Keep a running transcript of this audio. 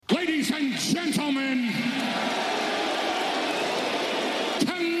Ladies and gentlemen,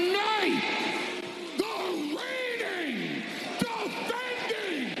 tonight, the reigning,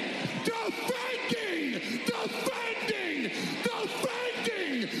 defending,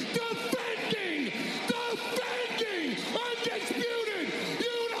 undisputed,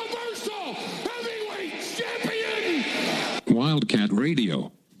 universal heavyweight champion, Wildcat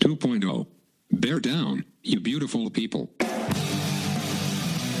Radio 2.0. Bear down, you beautiful people.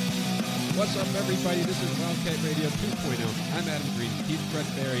 What's up, everybody? This is Wildcat Radio 2.0. I'm Adam Green, Keith Brett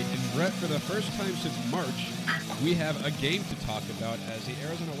Berry, and Brett, for the first time since March, we have a game to talk about as the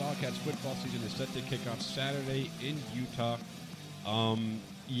Arizona Wildcats football season is set to kick off Saturday in Utah. I'm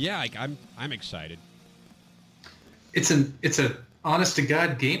excited. It's a honest to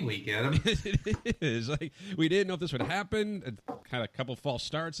God game week, Adam. It is. Like, we didn't know if this would happen. Had a couple false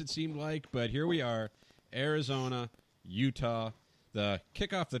starts, it seemed like, but here we are, Arizona, Utah. The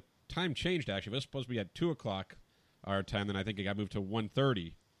kickoff, the time changed, actually. It was supposed to be at 2 o'clock our time, then I think it got moved to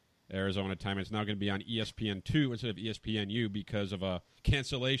 1:30 Arizona time. It's now going to be on ESPN2 instead of ESPNU because of a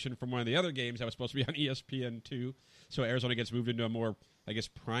cancellation from one of the other games that was supposed to be on ESPN2. So Arizona gets moved into a more, I guess,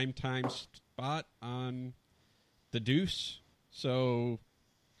 prime time spot on the Deuce. So,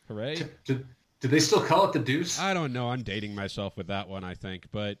 hooray. Did they still call it the Deuce? I don't know. I'm dating myself with that one, I think.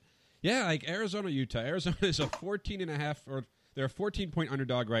 But, yeah, like Arizona, Utah. Arizona is a 14.5, or they're a 14-point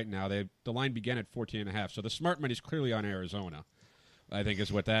underdog right now. The line began at 14.5, so the smart money is clearly on Arizona, I think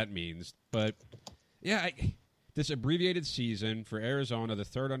is what that means. But, yeah, this abbreviated season for Arizona, the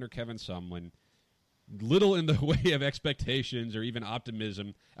third under Kevin Sumlin, little in the way of expectations or even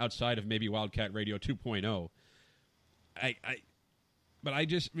optimism outside of maybe Wildcat Radio 2.0. But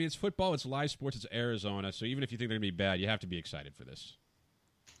it's football, it's live sports, it's Arizona, so even if you think they're going to be bad, you have to be excited for this.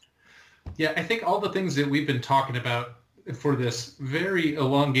 Yeah, I think all the things that we've been talking about for this very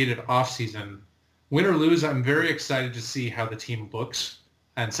elongated offseason, win or lose, I'm very excited to see how the team looks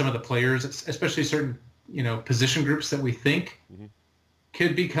and some of the players, especially certain position groups that we think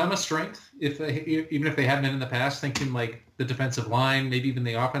could become a strength even if they haven't been in the past. Thinking like the defensive line, maybe even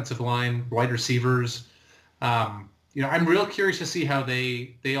the offensive line, wide receivers. I'm real curious to see how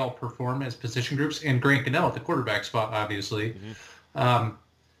they all perform as position groups, and Grant Gunnell at the quarterback spot, obviously. I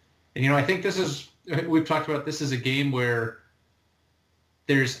think we've talked about this as a game where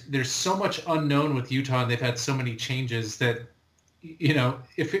there's so much unknown with Utah, and they've had so many changes that,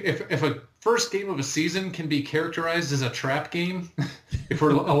 if a first game of a season can be characterized as a trap game, if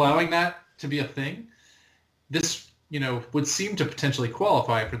we're allowing that to be a thing, this, would seem to potentially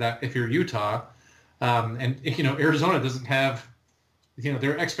qualify for that if you're Utah. Arizona doesn't have,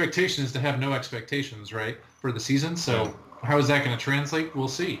 their expectation is to have no expectations, right, for the season. So how is that going to translate? We'll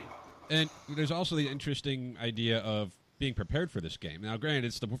see. And there's also the interesting idea of being prepared for this game. Now, granted,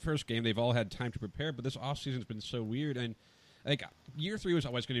 it's the first game. They've all had time to prepare, but this offseason's been so weird. And, year 3 was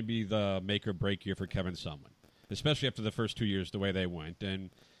always going to be the make or break year for Kevin Sumlin, especially after the first 2 years, the way they went.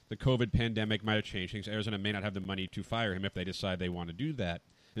 And the COVID pandemic might have changed things. Arizona may not have the money to fire him if they decide they want to do that.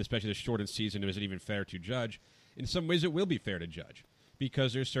 And especially the shortened season, is it even fair to judge? In some ways, it will be fair to judge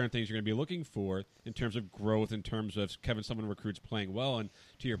because there's certain things you're going to be looking for in terms of growth, in terms of Kevin Sumlin recruits playing well. And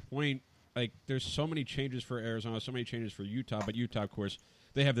to your point, there's so many changes for Arizona, so many changes for Utah. But Utah, of course,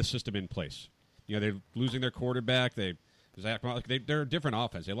 they have the system in place. They're losing their quarterback. They're a different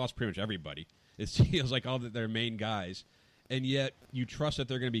offense. They lost pretty much everybody. It feels like all their main guys. And yet you trust that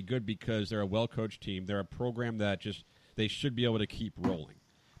they're going to be good because they're a well-coached team. They're a program that they should be able to keep rolling.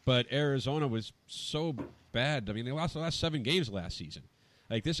 But Arizona was so bad. I mean, they lost the last 7 games last season.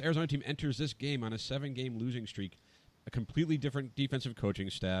 This Arizona team enters this game on a 7-game losing streak, a completely different defensive coaching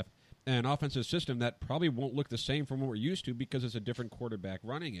staff, and an offensive system that probably won't look the same from what we're used to because it's a different quarterback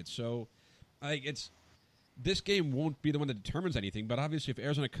running it. So, this game won't be the one that determines anything, but obviously if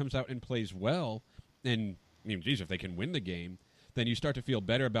Arizona comes out and plays well, and, if they can win the game, then you start to feel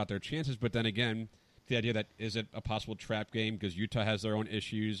better about their chances. But then again, the idea that is it a possible trap game because Utah has their own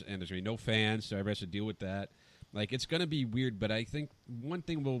issues and there's going to be no fans, so everybody has to deal with that. It's going to be weird, but I think one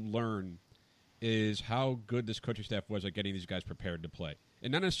thing we'll learn is how good this coaching staff was at getting these guys prepared to play.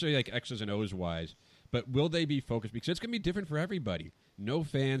 And not necessarily X's and O's wise, but will they be focused? Because it's going to be different for everybody. No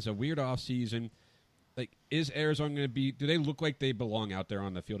fans, a weird offseason. Is Arizona going to be – do they look like they belong out there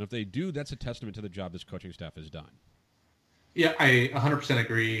on the field? If they do, that's a testament to the job this coaching staff has done. Yeah, I 100%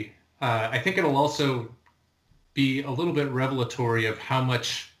 agree. I think it'll also be a little bit revelatory of how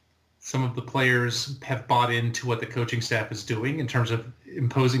much some of the players have bought into what the coaching staff is doing in terms of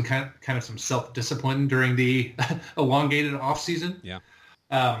imposing kind of some self-discipline during the elongated offseason. Yeah.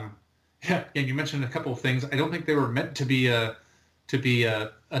 And you mentioned a couple of things. I don't think they were meant to be to be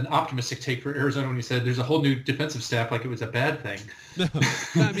an optimistic take for Arizona when you said there's a whole new defensive staff, like it was a bad thing. No,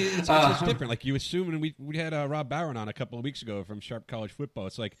 I mean it's just different. Like you assume, and we had Rob Barron on a couple of weeks ago from Sharp College Football.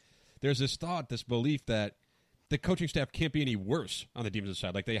 It's like there's this thought, this belief that the coaching staff can't be any worse on the defensive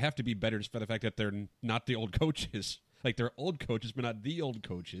side. Like they have to be better just for the fact that they're not the old coaches. Like they're old coaches, but not the old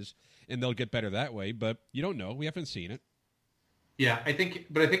coaches, and they'll get better that way. But you don't know. We haven't seen it. Yeah, I think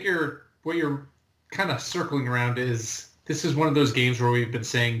what you're kind of circling around is this is one of those games where we've been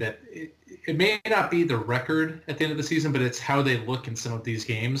saying that it may not be the record at the end of the season, but it's how they look in some of these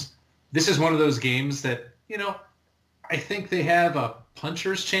games. This is one of those games that, I think they have a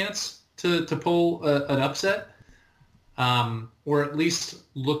puncher's chance to pull an upset, or at least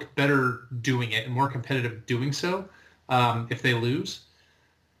look better doing it and more competitive doing so if they lose.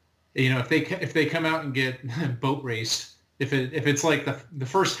 If they come out and get boat raced, if it's like the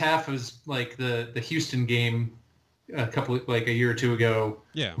first half is like the Houston game a year or two ago,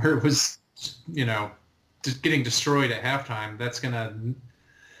 yeah, where it was just getting destroyed at halftime,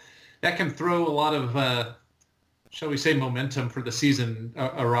 that can throw a lot of shall we say momentum for the season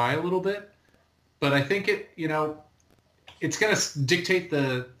awry a little bit. But I think it's going to dictate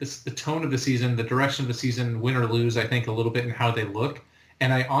the tone of the season, the direction of the season, win or lose, I think, a little bit in how they look.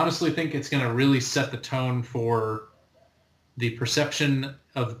 And I honestly think it's going to really set the tone for the perception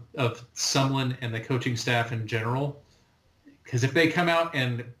of Sumlin and the coaching staff in general. Because if they come out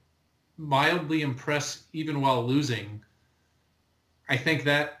and mildly impress even while losing, I think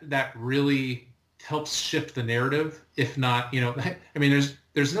that really helps shift the narrative. If not, I mean,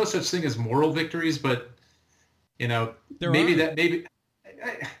 there's no such thing as moral victories, but I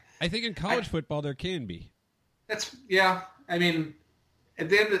think in college football there can be. I mean, at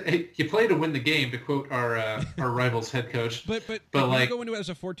the end, you play to win the game, to quote our rival's head coach. But like, you go into it as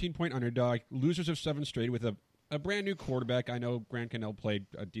a 14-point underdog, losers of 7 straight with a brand new quarterback. I know Grant Cannell played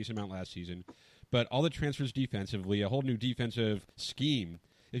a decent amount last season, but all the transfers defensively, a whole new defensive scheme.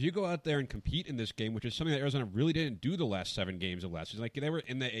 If you go out there and compete in this game, which is something that Arizona really didn't do the last 7 games of last season, like they were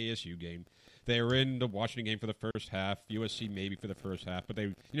in the ASU game, they were in the Washington game for the first half, USC maybe for the first half, but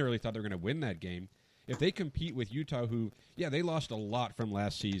they really thought they were going to win that game. If they compete with Utah, who, they lost a lot from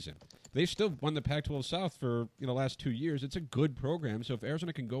last season. They still won the Pac-12 South for the last 2 years. It's a good program. So if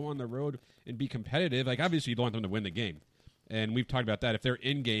Arizona can go on the road and be competitive, like obviously you don't want them to win the game. And we've talked about that. If they're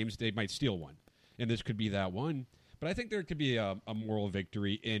in games, they might steal one. And this could be that one. But I think there could be a moral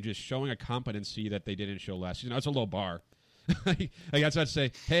victory in just showing a competency that they didn't show last season. That's a low bar. That's not to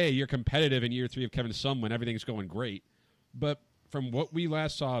say, hey, you're competitive in year 3 of Kevin Sumlin. Everything's going great. But from what we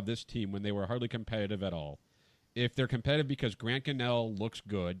last saw of this team when they were hardly competitive at all, if they're competitive because Grant Cannell looks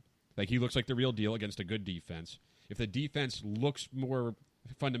good, like he looks like the real deal against a good defense, if the defense looks more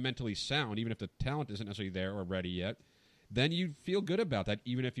fundamentally sound, even if the talent isn't necessarily there or ready yet, then you feel good about that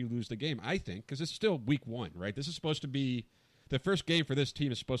even if you lose the game, I think, because it's still week 1, right? This is supposed to be the first game for this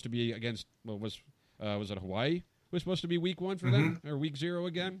team is supposed to be against, was it Hawaii? Was supposed to be week 1 for them, or week 0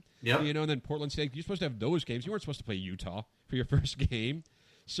 again. Yeah. And then Portland State, you're supposed to have those games. You weren't supposed to play Utah for your first game.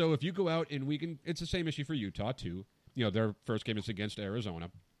 So if you go out and it's the same issue for Utah too. Their first game is against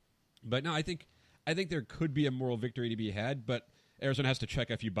Arizona. But no, I think there could be a moral victory to be had, but Arizona has to check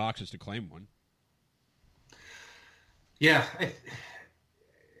a few boxes to claim one. Yeah,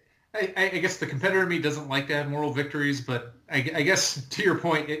 I guess the competitor in me doesn't like to have moral victories, but I guess to your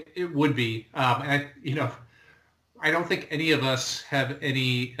point, it would be. I don't think any of us have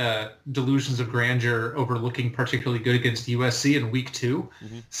any delusions of grandeur over looking particularly good against USC in week 2.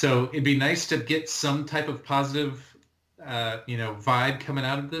 Mm-hmm. So it'd be nice to get some type of positive, vibe coming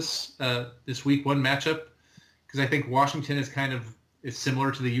out of this week 1 matchup, because I think Washington is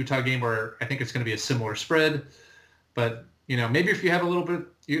similar to the Utah game, where I think it's going to be a similar spread. But maybe if you have a little bit,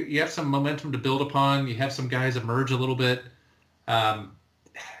 you have some momentum to build upon, you have some guys emerge a little bit.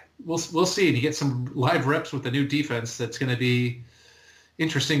 We'll see. And you get some live reps with the new defense. That's going to be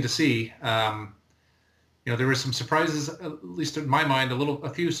interesting to see. There were some surprises, at least in my mind, a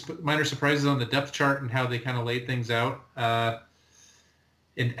few minor surprises on the depth chart and how they kind of laid things out. Let's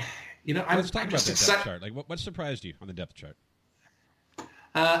talk about the depth chart. Like, what surprised you on the depth chart?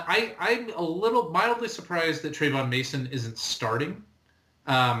 I'm a little mildly surprised that Trayvon Mason isn't starting,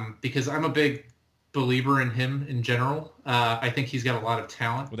 because I'm a big believer in him in general. I think he's got a lot of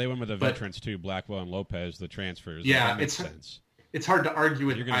talent. Well, they went with the veterans too, Blackwell and Lopez, the transfers. Yeah, that makes sense. It's hard to argue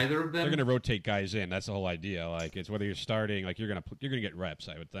with either of them. They're going to rotate guys in. That's the whole idea. Like, it's whether you're starting, like you're going to get reps,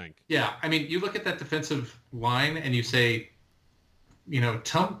 I would think. Yeah, I mean, you look at that defensive line and you say,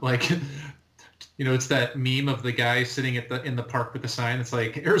 it's that meme of the guy sitting in the park with the sign. It's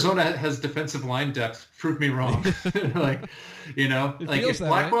like, Arizona has defensive line depth. Prove me wrong. Like, like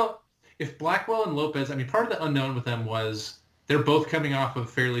if Blackwell and Lopez, I mean, part of the unknown with them was they're both coming off of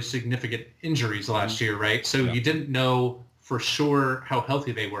fairly significant injuries last year, right? So you didn't know for sure how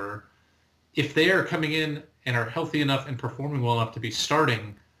healthy they were. If they are coming in and are healthy enough and performing well enough to be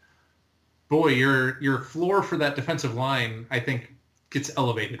starting, boy, your floor for that defensive line, I think, gets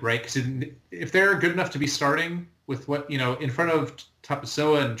elevated, right? Because if they're good enough to be starting with what, in front of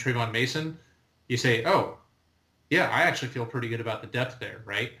Tapasoa and Trayvon Mason, you say, oh, yeah, I actually feel pretty good about the depth there,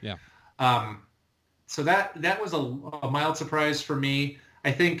 right? Yeah. So that was a mild surprise for me.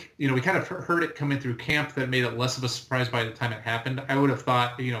 I think, we kind of heard it coming through camp that made it less of a surprise by the time it happened. I would have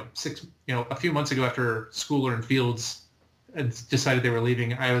thought, a few months ago after Schooler and Fields decided they were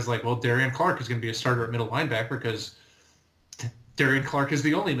leaving, I was like, well, Darian Clark is going to be a starter at middle linebacker because Darian Clark is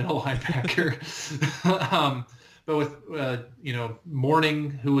the only middle linebacker. But with, Mourning,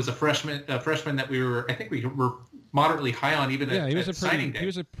 who was a freshman that we were moderately high on even at signing day. He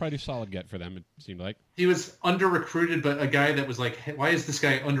was a pretty solid get for them, it seemed like. He was under-recruited, but a guy that was like, hey, why is this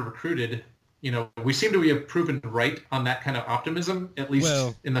guy under-recruited? We seem to have proven right on that kind of optimism, at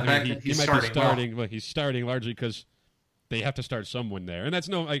least in the fact that he's starting. Well, he's starting largely because they have to start someone there. And that's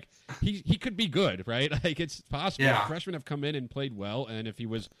he could be good, right? Like, it's possible. Yeah. Freshmen have come in and played well, and if he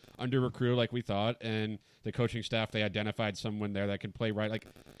was under-recruited like we thought, and the coaching staff, they identified someone there that can play right, like,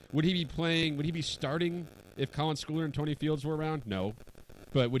 would he be starting if Colin Schooler and Tony Fields were around? No.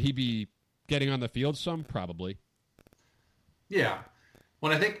 But would he be getting on the field some? Probably. Yeah.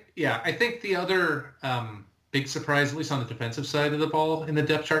 Well, I think the other big surprise, at least on the defensive side of the ball in the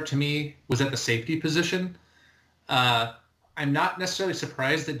depth chart to me, was at the safety position. I'm not necessarily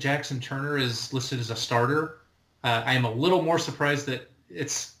surprised that Jackson Turner is listed as a starter. I am a little more surprised that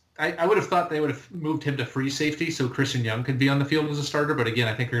I would have thought they would have moved him to free safety so Christian Young could be on the field as a starter. But again,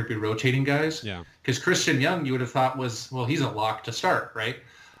 I think they're going to be rotating guys. Yeah. Because Christian Young, you would have thought he's a lock to start, right?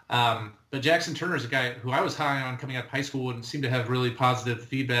 But Jackson Turner is a guy who I was high on coming out of high school and seemed to have really positive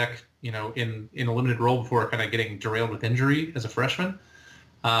feedback, in a limited role before kind of getting derailed with injury as a freshman.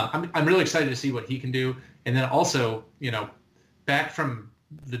 I'm really excited to see what he can do. And then also, back from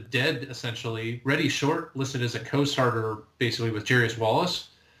the dead, essentially, Reddy Short listed as a co-starter basically with Jarius Wallace,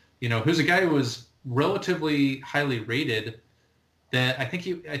 who's a guy who was relatively highly rated. That I think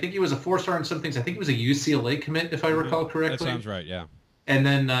he was a 4-star in some things. I think he was a UCLA commit, if I recall correctly. That sounds right, yeah. And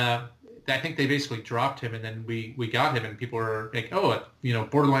then I think they basically dropped him, and then we got him, and people were like, oh,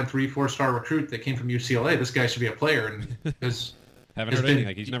 borderline 3-4-star recruit that came from UCLA. This guy should be a player, and haven't heard anything.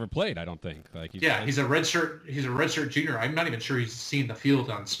 Like, he's never played, I don't think. He's a redshirt junior. I'm not even sure he's seen the field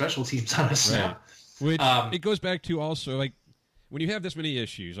on special teams on a snap. Which it goes back to also, like, when you have this many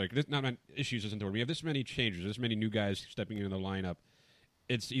issues, like, not issues isn't the word. We have this many changes, this many new guys stepping into the lineup.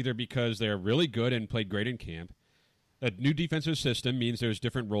 It's either because they're really good and played great in camp. A new defensive system means there's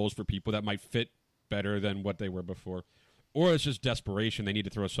different roles for people that might fit better than what they were before. Or it's just desperation. They need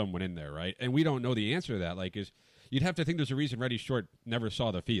to throw someone in there, right? And we don't know the answer to that. Like, you'd have to think there's a reason Reddy Short never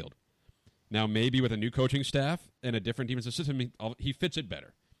saw the field. Now, maybe with a new coaching staff and a different defensive system, he fits it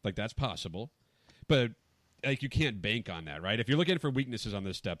better. Like, that's possible. But, like, you can't bank on that, right? If you're looking for weaknesses on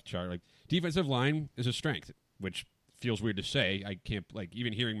this depth chart, like, defensive line is a strength, which feels weird to say. I can't, like,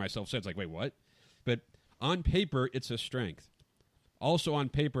 even hearing myself say, it's like, wait, what? But on paper, it's a strength. Also on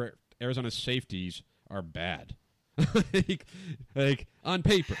paper, Arizona's safeties are bad. like, on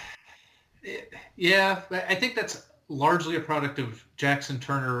paper. Yeah, I think that's largely a product of Jackson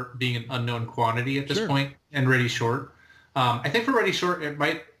Turner being an unknown quantity at this point, and Reddy Short. I think for Reddy Short,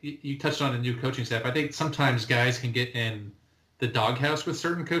 you touched on a new coaching staff. I think sometimes guys can get in the doghouse with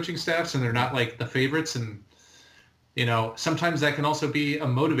certain coaching staffs, and they're not like the favorites. And, sometimes that can also be a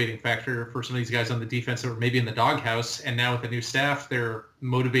motivating factor for some of these guys on the defense that were maybe in the doghouse. And now with the new staff, they're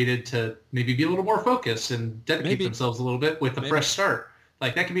motivated to maybe be a little more focused and dedicate themselves a little bit with a fresh start.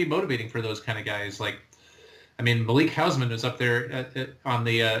 Like, that can be motivating for those kind of guys. Like, I mean, Malik Hausman is up there on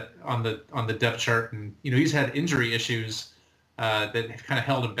the depth chart, and he's had injury issues that have kind of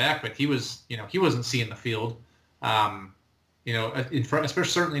held him back. But he wasn't seeing the field, in front,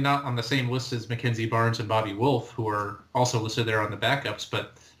 especially certainly not on the same list as Mackenzie Barnes and Bobby Wolf, who are also listed there on the backups.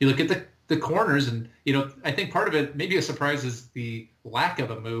 But you look at the corners, and I think part of it, maybe a surprise, is the lack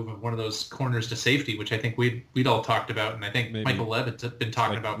of a move of one of those corners to safety, which I think we'd all talked about, and I think maybe Michael Levitt had been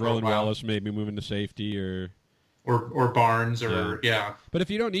talking about for Roland a while. Wallace maybe moving to safety or Barnes or yeah. But if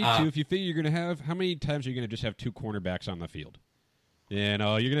you don't need to, if you figure you're going to have, how many times are you going to just have two cornerbacks on the field? You're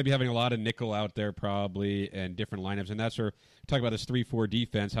going to be having a lot of nickel out there probably and different lineups, and that's where talk about this 3-4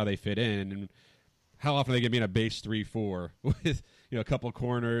 defense, how they fit in. And how often are they going to be in a base 3-4 with a couple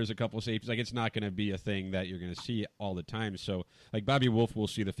corners, a couple safeties? Like, it's not going to be a thing that you're going to see all the time. So, like, Bobby Wolf will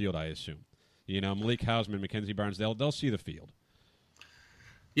see the field, I assume. Malik Hausman, Mackenzie Barnes, they'll see the field.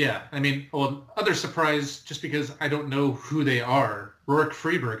 Yeah, I mean, other surprise, just because I don't know who they are, Rourke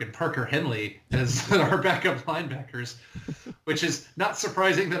Freeberg and Parker Henley as our backup linebackers, which is not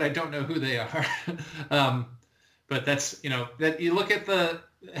surprising that I don't know who they are. But that's, that you look at the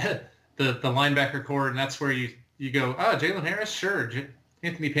linebacker core, and that's where you go, Jalen Harris, sure.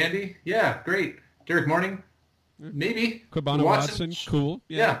 Anthony Pandy, yeah, great. Derek Morning, maybe. Quibana Watson, cool.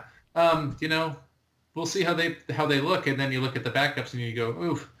 Yeah. We'll see how they look, and then you look at the backups and you go,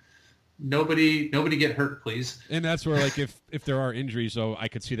 oof, nobody get hurt, please. And that's where, like, if there are injuries, though, I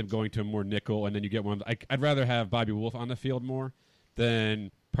could see them going to a more nickel, and then you get one. I'd rather have Bobby Wolf on the field more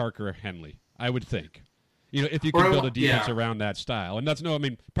than Parker Henley, I would think. If you can build a defense around that style.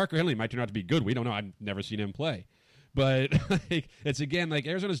 And Parker Henley might turn out to be good. We don't know. I've never seen him play. But it's, again, like,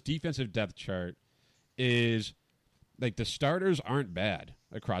 Arizona's defensive depth chart is, like, the starters aren't bad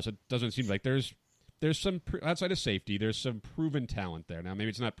across. It doesn't seem like there's some, outside of safety, there's some proven talent there. Now, maybe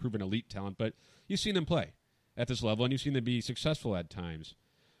it's not proven elite talent, but you've seen them play at this level, and you've seen them be successful at times.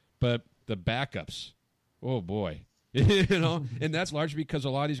 But the backups, oh, boy. And that's largely because a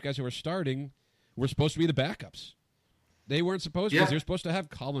lot of these guys who are starting were supposed to be the backups. They weren't supposed to, because you're supposed to have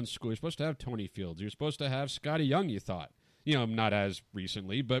Colin School, you're supposed to have Tony Fields, you're supposed to have Scotty Young, you thought. Not as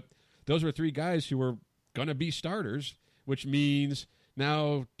recently, but those were three guys who were going to be starters, which means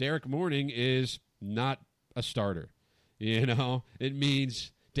now Derek Morning is not a starter. It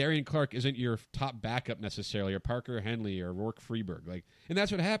means Darian Clark isn't your top backup necessarily, or Parker Henley or Rourke Freeberg. And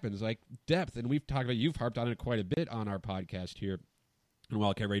that's what happens, like depth. And we've talked about, you've harped on it quite a bit on our podcast here on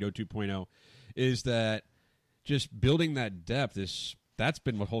Wildcat Radio 2.0, is that just building that depth that's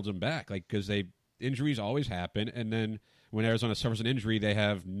been what holds them back. Like, because injuries always happen, and then when Arizona suffers an injury, they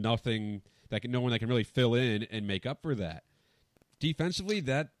have no one that can really fill in and make up for that. Defensively,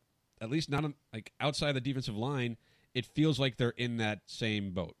 that, at least not like outside the defensive line, it feels like they're in that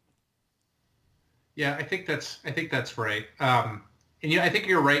same boat. Yeah, I think that's right. And I think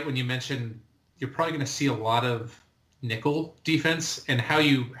you're right when you mention you're probably going to see a lot of nickel defense, and how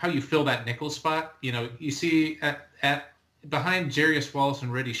you fill that nickel spot. You see at behind Jarius Wallace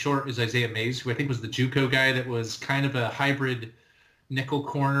and Reddy Short is Isaiah Mays, who I think was the JUCO guy that was kind of a hybrid nickel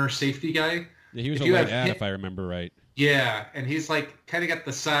corner safety guy. Yeah, he was a late ad, if I remember right. Yeah, and he's like kind of got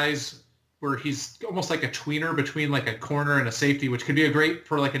the size where he's almost like a tweener between like a corner and a safety, which could be a great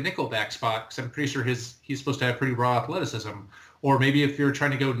for like a nickel back spot, because I'm pretty sure he's supposed to have pretty raw athleticism. Or maybe if you're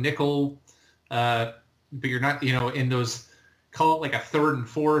trying to go nickel, but you're not, in those, call it like a 3rd and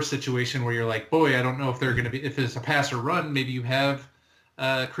 4 situation where you're like, boy, I don't know if they're going to be, if it's a pass or run, maybe you have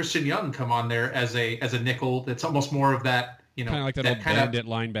Christian Young come on there as a nickel. That's almost more of that, kind of like that old bandit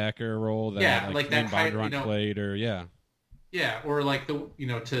linebacker role that like that Bondurant played, or yeah, or like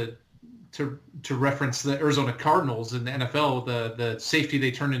to reference the Arizona Cardinals in the NFL, the safety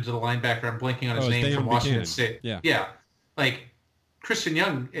they turned into the linebacker. I'm blanking on his name from Washington State. Yeah, like Christian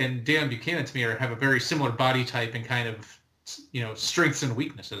Young and Dan Buchanan to me have a very similar body type and kind of strengths and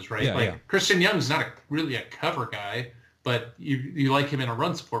weaknesses, right? Yeah. Christian Young's not really a cover guy, but you like him in a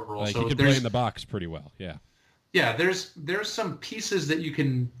run support role. Like, so he can play in the box pretty well. Yeah, there's some pieces that you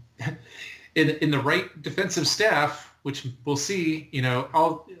can in the right defensive staff, which we'll see.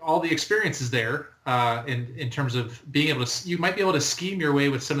 All the experience is there in terms of being able to. You might be able to scheme your way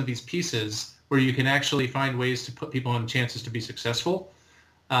with some of these pieces where you can actually find ways to put people in chances to be successful,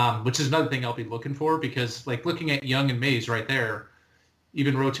 which is another thing I'll be looking for, because like looking at Young and Mays right there,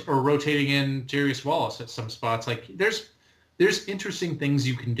 even rotating in Jarius Wallace at some spots, like there's interesting things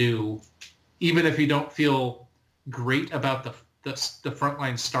you can do, even if you don't feel great about the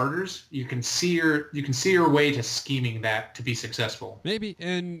frontline starters. You can see your way to scheming that to be successful. Maybe,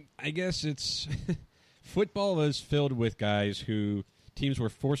 and I guess it's football is filled with guys who teams were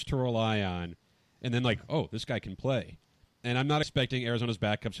forced to rely on, and then like, oh, this guy can play. And I'm not expecting Arizona's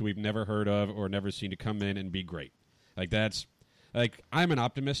backups who we've never heard of or never seen to come in and be great. Like that's like, I'm an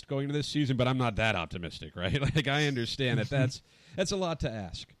optimist going into this season, but I'm not that optimistic, right? Like, I understand that's a lot to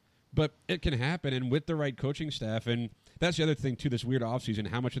ask. But it can happen, and with the right coaching staff, and that's the other thing, too, this weird offseason,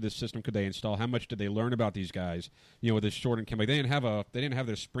 how much of this system could they install? How much did they learn about these guys, with this shortened camp? Like, they didn't have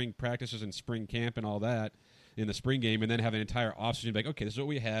their spring practices and spring camp and all that in the spring game, and then have an entire offseason like, okay, this is what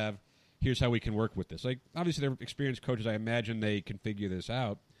we have. Here's how we can work with this. Like, obviously, they're experienced coaches. I imagine they can figure this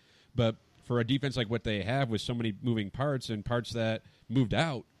out. But for a defense like what they have with so many moving parts and parts that moved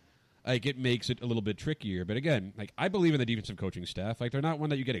out, like, it makes it a little bit trickier. But again, like, I believe in the defensive coaching staff. Like, they're not one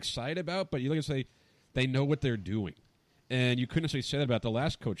that you get excited about, but you look and say, they know what they're doing. And you couldn't necessarily say that about the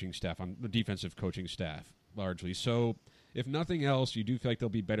last coaching staff, on the defensive coaching staff, largely. So, if nothing else, you do feel like they'll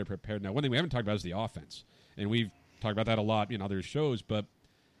be better prepared. Now, one thing we haven't talked about is the offense. And we've talked about that a lot in other shows, but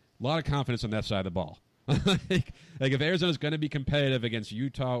a lot of confidence on that side of the ball. like if Arizona's going to be competitive against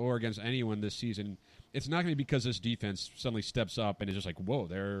Utah or against anyone this season, it's not going to be because this defense suddenly steps up and is just like, whoa,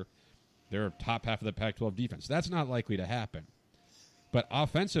 they're top half of the Pac-12 defense. That's not likely to happen. But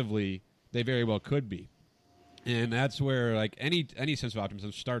offensively, they very well could be. And that's where like any sense of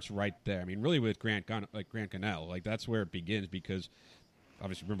optimism starts right there. I mean, really with Grant Gunnell, like that's where it begins because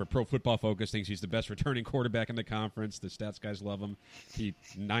obviously remember Pro Football Focus thinks he's the best returning quarterback in the conference. The stats guys love him. He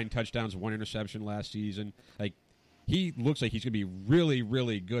 9 touchdowns, 1 interception last season. Like he looks like he's going to be really,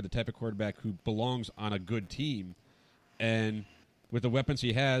 really good, the type of quarterback who belongs on a good team. And with the weapons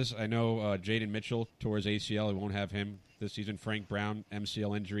he has, I know Jaden Mitchell tore his ACL. He won't have him this season. Frank Brown,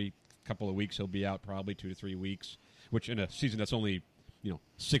 MCL injury. Couple of weeks he'll be out, probably 2 to 3 weeks, which in a season that's only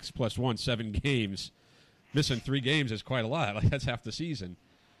 6 + 1, 7 games, missing 3 games is quite a lot. Like that's half the season.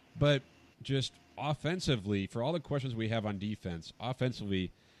 But just offensively, for all the questions we have on defense,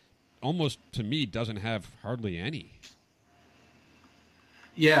 offensively almost to me doesn't have hardly any.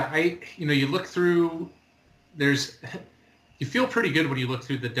 Yeah, you look through, you feel pretty good when you look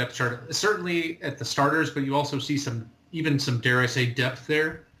through the depth chart, certainly at the starters, but you also see some dare I say depth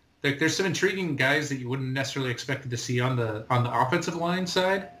there. Like there's some intriguing guys that you wouldn't necessarily expect to see on the offensive line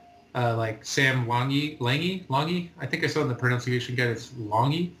side, like Sam Lange. I think I saw in the pronunciation guide it's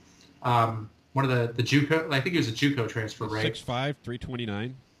Lange. One of the JUCO. I think he was a JUCO transfer, right? 6'5",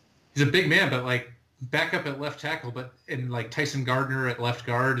 329. He's a big man, but like back up at left tackle, and like Tyson Gardner at left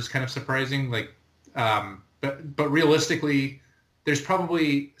guard is kind of surprising. Like, but realistically, there's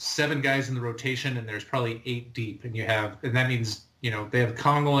probably 7 guys in the rotation, and there's probably 8 deep, and that means. They have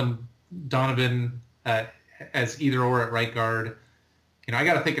Congle and Donovan as either or at right guard. I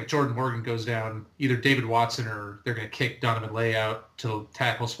got to think if Jordan Morgan goes down, either David Watson or they're going to kick Donovan Lay out to the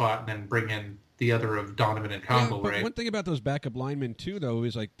tackle spot and then bring in the other of Donovan and Congle, yeah, but right? One thing about those backup linemen, too, though,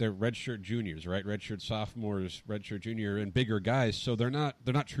 is like they're redshirt juniors, right? Redshirt sophomores, redshirt junior, and bigger guys. So they're not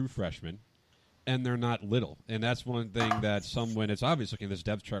true freshmen, and they're not little. And that's one thing that when it's obvious looking at this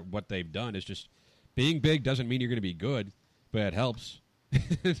depth chart, what they've done is just being big doesn't mean you're going to be good. But it helps.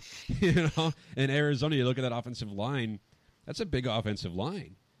 In Arizona, you look at that offensive line, that's a big offensive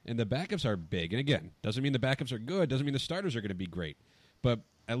line. And the backups are big. And again, doesn't mean the backups are good, doesn't mean the starters are going to be great. But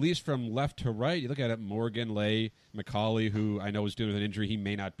at least from left to right, you look at it, Morgan, Lay, McCauley, who I know is dealing with an injury. He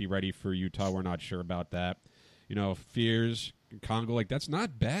may not be ready for Utah. We're not sure about that. Fears, Congo, like that's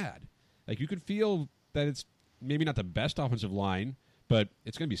not bad. Like you could feel that it's maybe not the best offensive line, but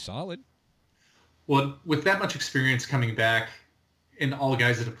it's going to be solid. Well, with that much experience coming back and all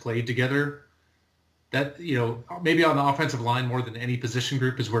guys that have played together, that, maybe on the offensive line more than any position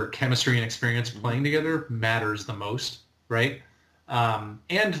group is where chemistry and experience playing together matters the most, right?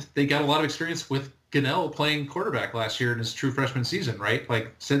 And they got a lot of experience with Gunnell playing quarterback last year in his true freshman season, right?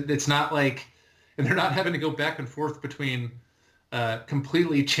 Like, so it's not like, and they're not having to go back and forth between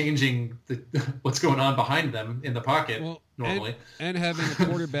completely changing what's going on behind them in the pocket normally. And having a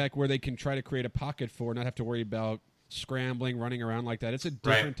quarterback where they can try to create a pocket for, not have to worry about scrambling, running around like that. It's a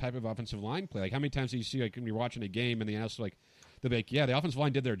different type of offensive line play. Like how many times do you see, like when you're watching a game and the analysts they're like, yeah, the offensive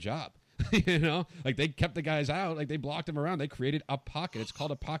line did their job. Like they kept the guys out, like they blocked them around. They created a pocket. It's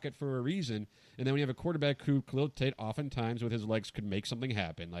called a pocket for a reason. And then when you have a quarterback who Khalil Tate oftentimes with his legs could make something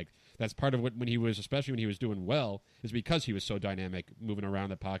happen. Like that's part of what especially when he was doing well, is because he was so dynamic, moving around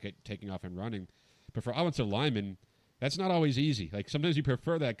the pocket, taking off and running. But for offensive linemen, that's not always easy. Like sometimes you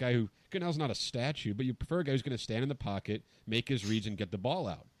prefer that guy who, Gunnell's not a statue, but you prefer a guy who's going to stand in the pocket, make his reads, and get the ball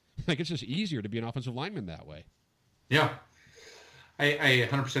out. Like it's just easier to be an offensive lineman that way. Yeah, I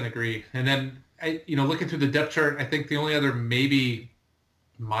 100% agree. And then, looking through the depth chart, I think the only other maybe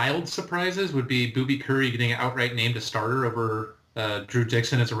mild surprises would be Boobie Curry getting outright named a starter over Drew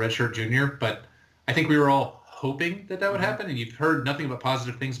Dixon as a redshirt junior. But I think we were all hoping that would happen, and you've heard nothing but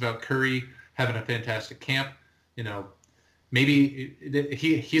positive things about Curry having a fantastic camp. Maybe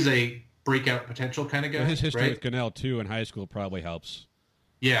he's a breakout potential kind of guy. His history right? with Gunnell, too, in high school probably helps.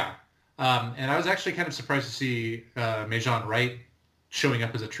 Yeah. And I was actually kind of surprised to see Majon Wright showing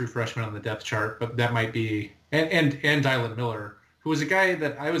up as a true freshman on the depth chart, but that might be and Dylan Miller, who was a guy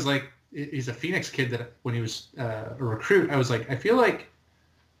that I was like, he's a Phoenix kid that when he was a recruit, I was like, I feel like,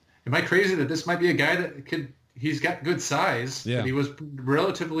 am I crazy that this might be a guy that he's got good size, but he was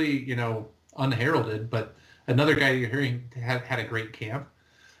relatively, unheralded, but another guy you're hearing had a great camp.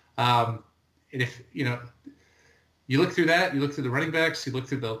 And if, you look through that, you look through the running backs, you look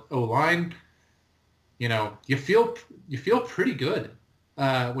through the O-line, you feel pretty good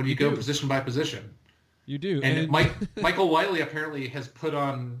when you go position by position. You do. And Michael Wiley apparently has put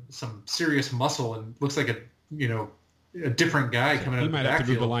on some serious muscle and looks like a different guy coming out of the backfield. He might have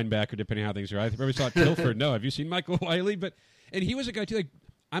to move the linebacker depending on how things are. I probably saw Tilford. No, have you seen Michael Wiley? And he was a guy too. Like,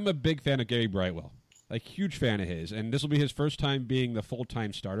 I'm a big fan of Gary Brightwell, like huge fan of his. And this will be his first time being the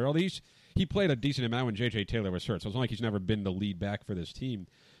full-time starter. Although he played a decent amount when J.J. Taylor was hurt, so it's not like he's never been the lead back for this team.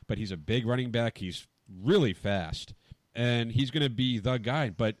 But he's a big running back. He's really fast, and he's going to be the guy.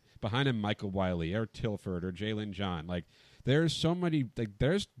 But behind him, Michael Wiley or Tilford or Jalen John. Like, there's so many. Like,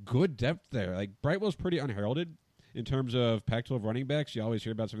 there's good depth there. Like, Brightwell's pretty unheralded in terms of Pac-12 running backs. You always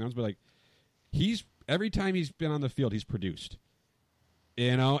hear about some else, but like, every time he's been on the field, he's produced.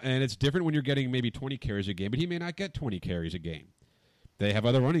 And it's different when you're getting maybe 20 carries a game, but he may not get 20 carries a game. They have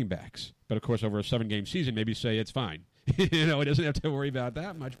other running backs, but of course, over a 7-game season, maybe say it's fine. He doesn't have to worry about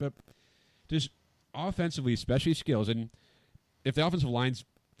that much. But just offensively, especially skills, and if the offensive line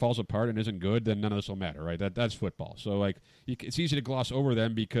falls apart and isn't good, then none of this will matter, right? That's football. So like, it's easy to gloss over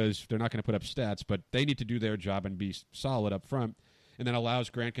them because they're not going to put up stats, but they need to do their job and be solid up front, and then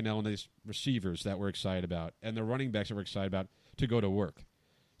allows Grant Cannell and these receivers that we're excited about and the running backs that we're excited about to go to work.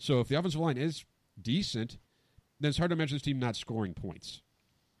 So if the offensive line is decent, then it's hard to imagine this team not scoring points.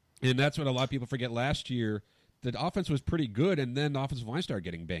 And that's what a lot of people forget. Last year, the offense was pretty good, and then the offensive line started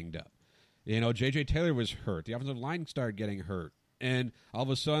getting banged up. J.J. Taylor was hurt. The offensive line started getting hurt. And all of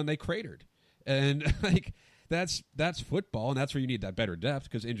a sudden, they cratered. And like that's football, and that's where you need that better depth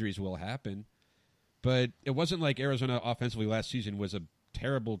because injuries will happen. But it wasn't like Arizona offensively last season was a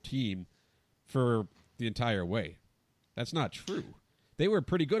terrible team for the entire way. That's not true. They were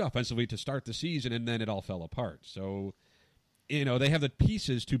pretty good offensively to start the season, and then it all fell apart. So, they have the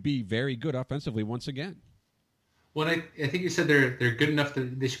pieces to be very good offensively once again. Well, I think you said they're good enough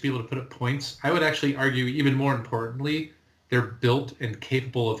that they should be able to put up points. I would actually argue, even more importantly, they're built and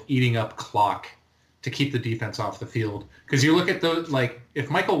capable of eating up clock to keep the defense off the field. Because you look at those, like,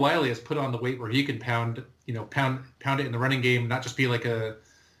 if Michael Wiley has put on the weight where he can pound it in the running game, not just be like a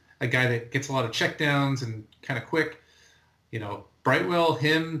guy that gets a lot of checkdowns and kind of quick. Brightwell,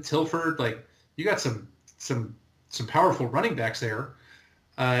 him, Tilford, like, you got some powerful running backs there,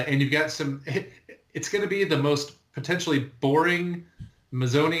 and you've got some. It's going to be the most potentially boring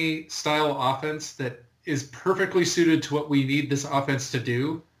Mazzoni style offense that is perfectly suited to what we need this offense to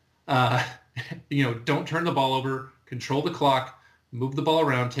do. Don't turn the ball over, control the clock, move the ball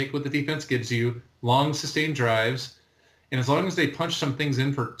around, take what the defense gives you, long sustained drives, and as long as they punch some things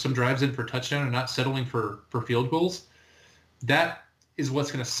in for some drives in for touchdown and not settling for field goals, that is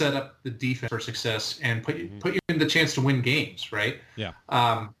what's going to set up the defense for success and put you in the chance to win games, right? Yeah.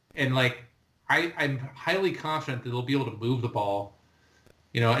 And like I'm highly confident that they'll be able to move the ball,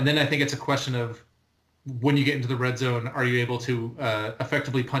 and then I think it's a question of when you get into the red zone, are you able to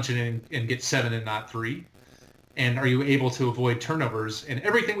effectively punch it in and get 7 and not 3? And are you able to avoid turnovers? And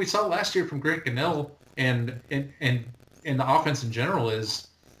everything we saw last year from Grant Cannell and the offense in general is,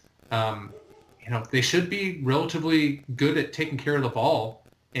 they should be relatively good at taking care of the ball.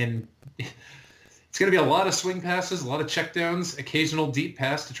 And it's going to be a lot of swing passes, a lot of checkdowns, occasional deep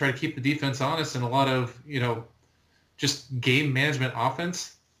pass to try to keep the defense honest, and a lot of, just game management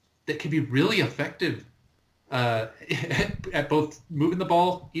offense that can be really effective at both moving the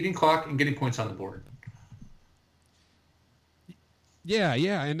ball, eating clock, and getting points on the board. Yeah,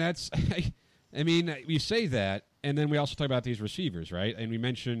 and that's, I mean, we say that, and then we also talk about these receivers, right? And we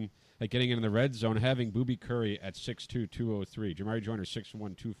mentioned like getting into the red zone, having Booby Curry at 6'2", 203, Jamari Joyner 6'1",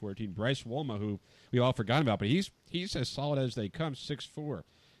 214, Bryce Wolma, who we all forgot about, but he's as solid as they come, 6'4",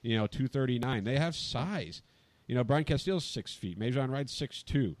 239. They have size. Brian Castillo's 6 feet, Majon Wright's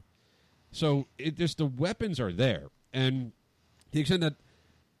 6'2". So the weapons are there, and to the extent that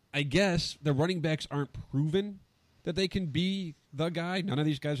I guess the running backs aren't proven that they can be the guy. None of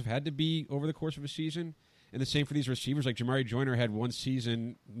these guys have had to be over the course of a season. And the same for these receivers. Like Jamari Joyner had one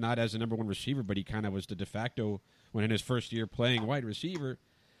season not as the number one receiver, but he kind of was the de facto when in his first year playing wide receiver.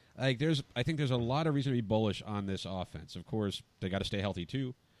 I think there's a lot of reason to be bullish on this offense. Of course, they got to stay healthy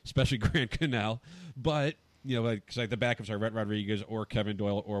too, especially Grant Cannell. But because the backups are Rhett Rodriguez or Kevin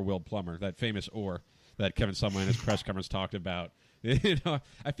Doyle or Will Plummer, that famous "or" that Kevin Sumlin in his press conference talked about.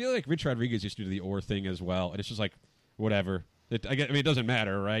 I feel like Rich Rodriguez used to do the "or" thing as well, and it's just like whatever. It doesn't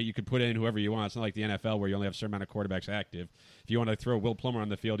matter, right? You could put in whoever you want. It's not like the NFL where you only have a certain amount of quarterbacks active. If you want to throw Will Plummer on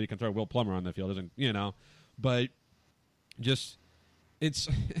the field, you can throw Will Plummer on the field. But just it's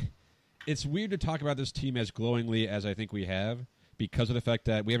weird to talk about this team as glowingly as I think we have because of the fact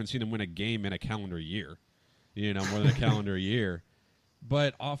that we haven't seen them win a game in a calendar year, more than a calendar year.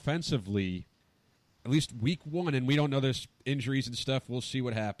 But offensively, at least week one, and we don't know there's injuries and stuff. We'll see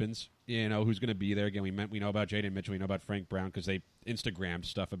what happens. Who's going to be there. Again, we know about Jaden Mitchell. We know about Frank Brown because they Instagrammed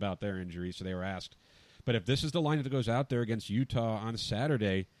stuff about their injuries, so they were asked. But if this is the line that goes out there against Utah on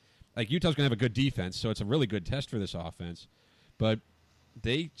Saturday, Utah's going to have a good defense, so it's a really good test for this offense. But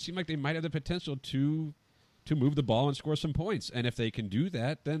they seem like they might have the potential to move the ball and score some points. And if they can do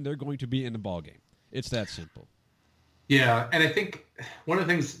that, then they're going to be in the ball game. It's that simple. Yeah, and I think one of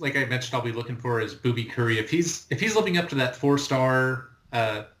the things, like I mentioned, I'll be looking for is Booby Curry. If he's living up to that 4-star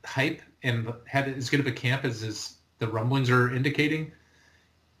hype and had as good of a camp as the rumblings are indicating,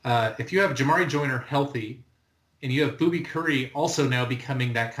 if you have Jamari Joyner healthy and you have Booby Curry also now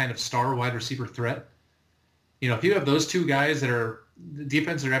becoming that kind of star wide receiver threat, if you have those two guys that are the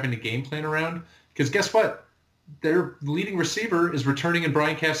defense they're having to game plan around, because guess what? Their leading receiver is returning in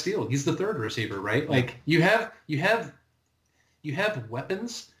Brian Castile. He's the third receiver, right? Like you have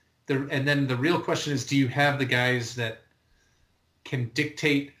weapons there, and then the real question is, do you have the guys that can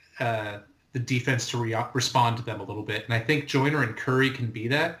dictate the defense to respond to them a little bit? And I think Joyner and Curry can be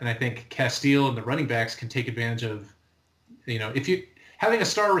that, and I think Castile and the running backs can take advantage of, if you having a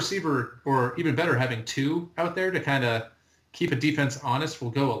star receiver, or even better, having two out there to kind of keep a defense honest will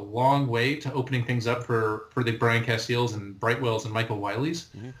go a long way to opening things up for the Brian Castiles and Brightwells and Michael Wileys.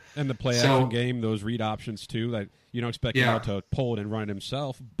 Mm-hmm. And the play action game, those read options too. That you don't expect him to pull it and run it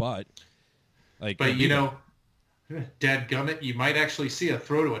himself, but dadgummit, you might actually see a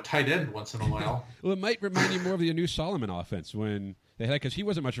throw to a tight end once in a while. Well, it might remind you more of the new Solomon offense when they had, because he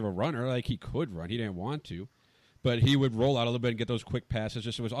wasn't much of a runner. Like he could run, he didn't want to, but he would roll out a little bit and get those quick passes.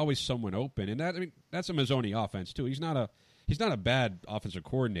 Just there was always someone open, and that's a Mazzoni offense too. He's not a bad offensive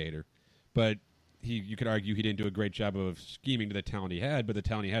coordinator, but you could argue he didn't do a great job of scheming to the talent he had, but the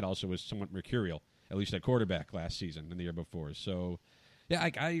talent he had also was somewhat mercurial, at least at quarterback last season and the year before. So, yeah,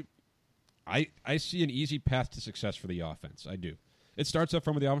 I see an easy path to success for the offense. I do. It starts up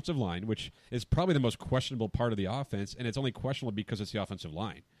from the offensive line, which is probably the most questionable part of the offense, and it's only questionable because it's the offensive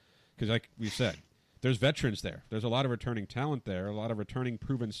line. Because like we said, there's veterans there. There's a lot of returning talent there, a lot of returning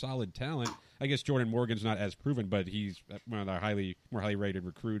proven solid talent. I guess Jordan Morgan's not as proven, but he's one of the more highly rated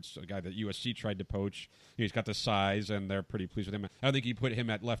recruits, a guy that USC tried to poach. He's got the size, and they're pretty pleased with him. I don't think you put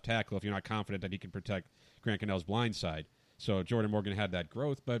him at left tackle if you're not confident that he can protect Grant Cannell's blind side. So Jordan Morgan had that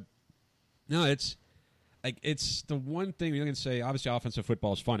growth, but no, it's the one thing you can say. Obviously, offensive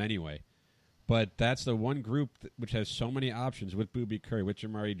football is fun anyway, but that's the one group which has so many options with Booby Curry, with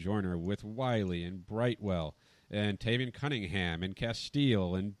Jamari Joyner, with Wiley and Brightwell, and Tavian Cunningham, and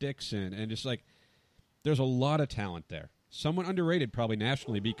Castile, and Dixon, and just there's a lot of talent there. Somewhat underrated probably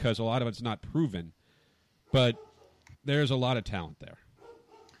nationally because a lot of it's not proven, but there's a lot of talent there.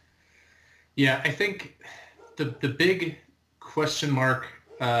 Yeah, I think the big question mark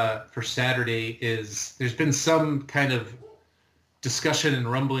for Saturday is there's been some kind of discussion and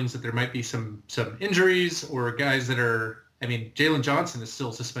rumblings that there might be some injuries or guys that are. I mean, Jalen Johnson is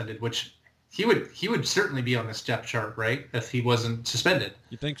still suspended, which he would certainly be on this depth chart, right? If he wasn't suspended.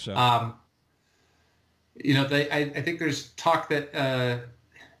 You think so? I think there's talk that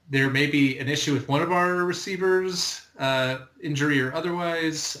there may be an issue with one of our receivers, injury or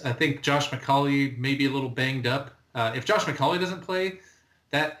otherwise. I think Josh McCauley may be a little banged up. If Josh McCauley doesn't play,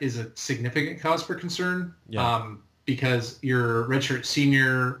 that is a significant cause for concern. Yeah. Because your redshirt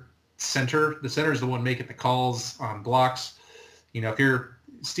senior center, the center is the one making the calls on blocks. If you're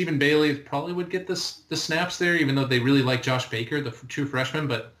Stephen Bailey, probably would get the snaps there, even though they really like Josh Baker, the true freshman.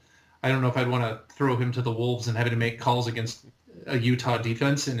 But I don't know if I'd want to throw him to the wolves and have him to make calls against a Utah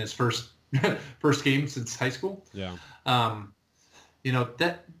defense in his first game since high school. Yeah.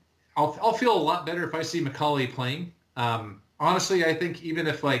 That I'll feel a lot better if I see McCauley playing. Honestly, I think even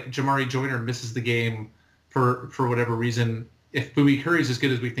if Jamari Joyner misses the game for whatever reason, if Booby Curry's as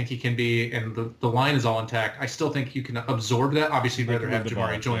good as we think he can be and the line is all intact, I still think you can absorb that. Obviously, you'd rather have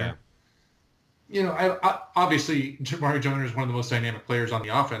Jamari Joyner. Yeah. Obviously, Jamari Joyner is one of the most dynamic players on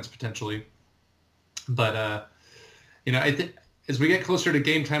the offense potentially. But, I think as we get closer to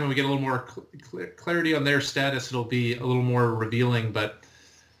game time and we get a little more clarity on their status, it'll be a little more revealing. But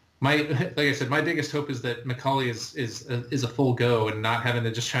like I said, my biggest hope is that McCauley is a full go and not having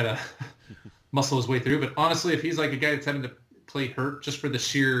to just try to muscle his way through. But honestly, if he's a guy that's having to play hurt just for the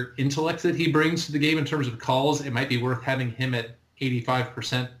sheer intellect that he brings to the game in terms of calls, it might be worth having him at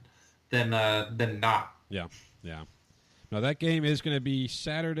 85% than not. Yeah. Now that game is going to be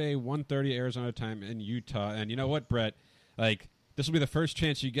Saturday, 1:30 Arizona time in Utah. And you know what, Brett? This will be the first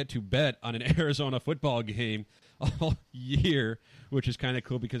chance you get to bet on an Arizona football game all year, which is kind of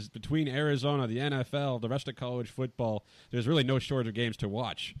cool because between Arizona, the NFL, the rest of college football, there's really no shortage of games to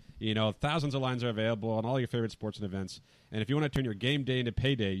watch. You know, thousands of lines are available on all your favorite sports and events. And if you want to turn your game day into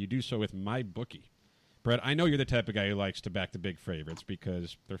payday, you do so with MyBookie. Brett, I know you're the type of guy who likes to back the big favorites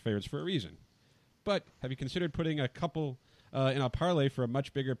because they're favorites for a reason. But have you considered putting a couple in a parlay for a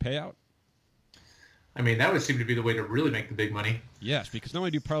much bigger payout? I mean, that would seem to be the way to really make the big money. Yes, because not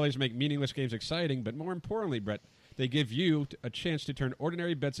only do parlays make meaningless games exciting, but more importantly, Brett, they give you a chance to turn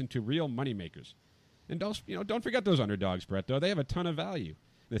ordinary bets into real moneymakers. And don't forget those underdogs, Brett, though. They have a ton of value.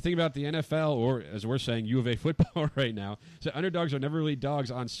 The thing about the NFL, or as we're saying, U of A football right now, is that underdogs are never really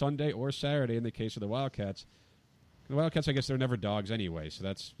dogs on Sunday or Saturday in the case of the Wildcats. The Wildcats, I guess, they're never dogs anyway, so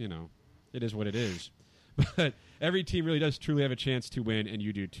that's, it is what it is. But every team really does truly have a chance to win, and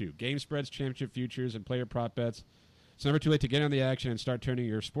you do too. Game spreads, championship futures, and player prop bets. It's never too late to get on the action and start turning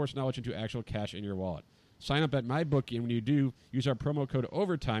your sports knowledge into actual cash in your wallet. Sign up at MyBookie, and when you do, use our promo code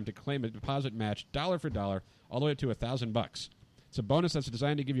OVERTIME to claim a deposit match dollar for dollar all the way up to $1,000. It's a bonus that's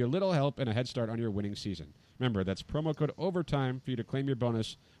designed to give you a little help and a head start on your winning season. Remember, that's promo code OVERTIME for you to claim your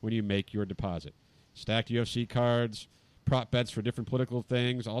bonus when you make your deposit. Stacked UFC cards, prop bets for different political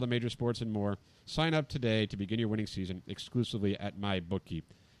things, all the major sports and more. Sign up today to begin your winning season exclusively at MyBookie.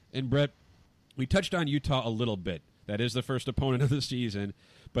 And Brett, we touched on Utah a little bit. That is the first opponent of the season,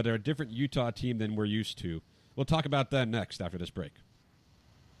 but they're a different Utah team than we're used to. We'll talk about that next after this break.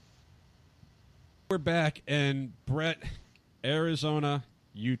 We're back, and Brett, Arizona,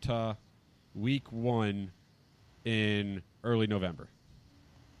 Utah, week 1 in early November.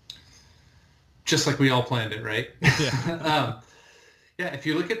 Just like we all planned it, right? Yeah. Yeah, if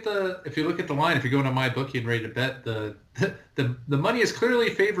you look at the line, if you're going to MyBookie and ready to bet, the money is clearly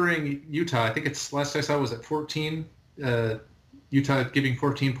favoring Utah. I think it's last I saw was at 14. Utah giving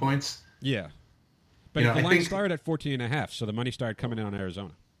 14 points. Yeah, but the line started at 14.5, so the money started coming in on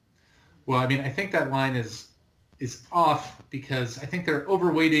Arizona. Well, I mean, I think that line is off because I think they're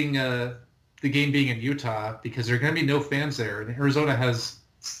overweighting the game being in Utah because there are going to be no fans there, and Arizona has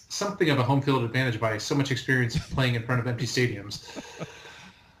something of a home field advantage by so much experience playing in front of empty stadiums.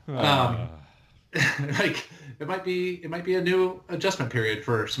 Like it might be a new adjustment period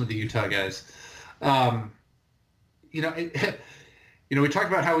for some of the Utah guys. We talked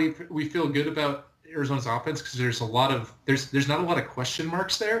about how we feel good about Arizona's offense because there's not a lot of question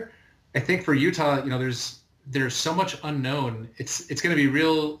marks there. I think for Utah, there's so much unknown. It's going to be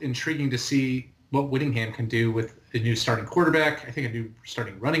real intriguing to see what Whittingham can do with a new starting quarterback. I think a new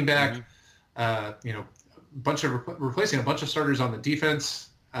starting running back. Replacing a bunch of starters on the defense.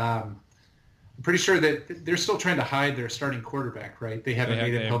 I'm pretty sure that they're still trying to hide their starting quarterback, right? They haven't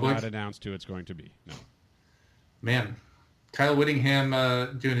made it public. They have not announced who it's going to be. No. Man, Kyle Whittingham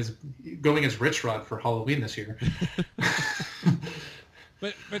going as Rich Rod for Halloween this year.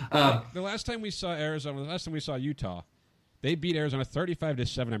 But the last time we saw Arizona, the last time we saw Utah, they beat Arizona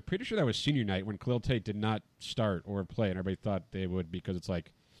 35-7. I'm pretty sure that was senior night when Khalil Tate did not start or play, and everybody thought they would because it's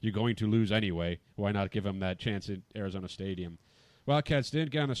like, you're going to lose anyway. Why not give them that chance at Arizona Stadium? Wildcats didn't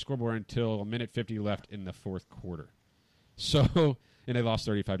get on the scoreboard until a minute 50 left in the fourth quarter. So, and they lost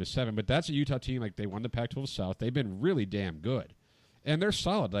 35-7. But that's a Utah team, like they won the Pac-12 South. They've been really damn good. And they're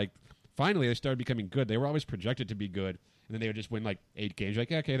solid. Like, finally they started becoming good. They were always projected to be good, and then they would just win like 8 games.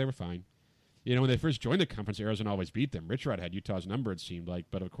 Like, okay, they were fine. When they first joined the conference, Arizona always beat them. Rich Rod had Utah's number, it seemed like.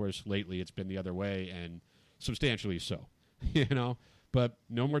 But, of course, lately it's been the other way, and substantially so. But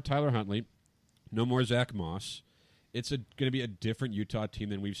no more Tyler Huntley. No more Zach Moss. It's going to be a different Utah team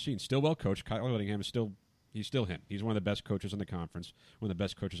than we've seen. Still well coached. Kyle Whittingham is still him. He's one of the best coaches in the conference, one of the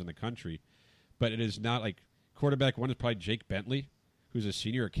best coaches in the country. But it is not like quarterback one is probably Jake Bentley, who's a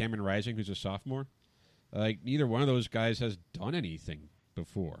senior, or Cameron Rising, who's a sophomore. Like neither one of those guys has done anything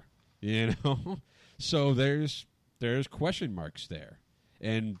before. So there's question marks there.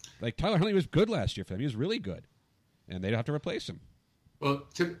 And like Tyler Huntley was good last year for them. He was really good. And they'd have to replace him. Well,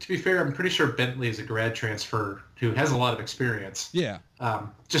 to be fair, I'm pretty sure Bentley is a grad transfer who has a lot of experience. Yeah.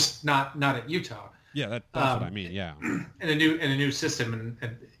 Just not at Utah. Yeah, that's what I mean. Yeah. In a new system, and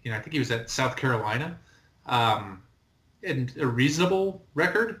I think he was at South Carolina, and a reasonable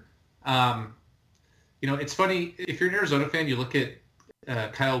record. It's funny if you're an Arizona fan, you look at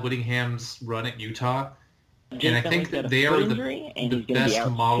Kyle Whittingham's run at Utah, and I think that they are the best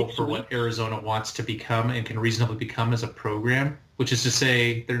model for what Arizona wants to become and can reasonably become as a program. Which is to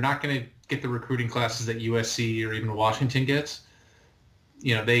say, they're not going to get the recruiting classes that USC or even Washington gets.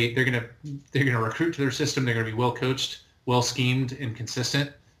 They're going to recruit to their system. They're going to be well coached, well schemed, and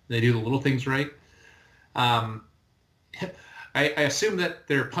consistent. They do the little things right. I assume that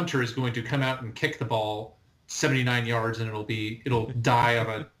their punter is going to come out and kick the ball 79 yards and it'll die on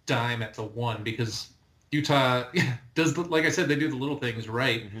a dime at the 1 because Utah does, like I said, they do the little things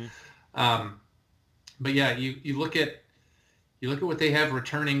right. But yeah, you look at what they have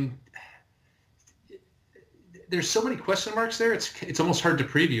returning. There's so many question marks there. It's almost hard to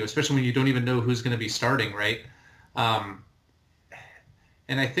preview, especially when you don't even know who's going to be starting, right? And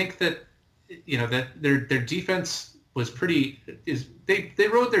I think that that their defense was they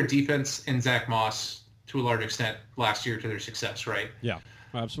rode their defense and Zach Moss to a large extent last year to their success, right? Yeah,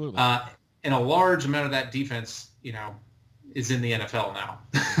 absolutely. And a large amount of that defense, is in the NFL now.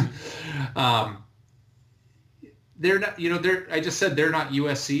 They're not, I just said they're not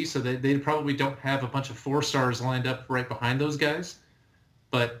USC, so they probably don't have a bunch of 4-stars lined up right behind those guys.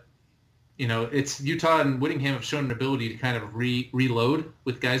 But, it's Utah and Whittingham have shown an ability to kind of reload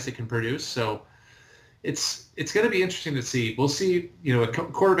with guys that can produce. So it's going to be interesting to see. We'll see, a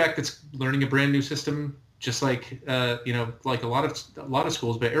quarterback that's learning a brand new system, just like, like a lot of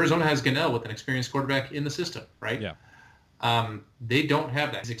schools. But Arizona has Gunnell with an experienced quarterback in the system, right? Yeah. They don't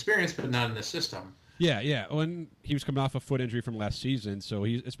have that. He's experienced, but not in the system. Yeah. When he was coming off a foot injury from last season, so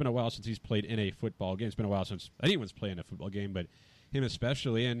it's been a while since he's played in a football game. It's been a while since anyone's played in a football game, but him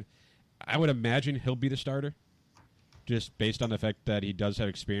especially. And I would imagine he'll be the starter, just based on the fact that he does have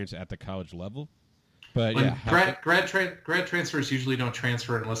experience at the college level. But grad transfers usually don't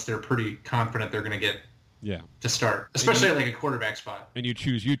transfer unless they're pretty confident they're going to get to start, especially at like a quarterback spot. And you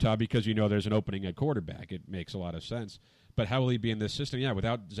choose Utah because there's an opening at quarterback. It makes a lot of sense. But how will he be in this system? Yeah,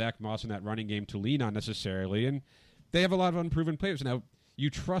 without Zach Moss in that running game to lean on necessarily. And they have a lot of unproven players. Now, you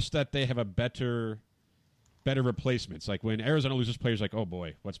trust that they have a better replacements. Like when Arizona loses players, like, oh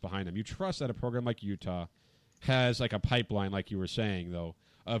boy, what's behind them? You trust that a program like Utah has like a pipeline, like you were saying, though,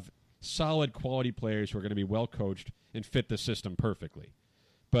 of solid quality players who are going to be well coached and fit the system perfectly.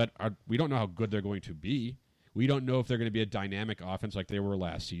 But we don't know how good they're going to be. We don't know if they're going to be a dynamic offense like they were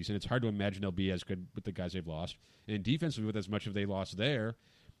last season. It's hard to imagine they'll be as good with the guys they've lost. And defensively, with as much of they lost there,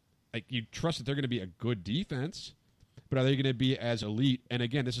 like you trust that they're going to be a good defense, but are they going to be as elite? And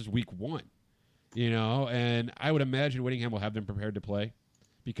again, this is week 1, and I would imagine Whittingham will have them prepared to play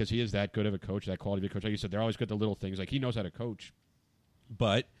because he is that good of a coach, that quality of a coach. Like you said, they're always good at the little things. Like he knows how to coach,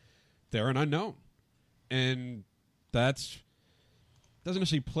 but they're an unknown. And that's doesn't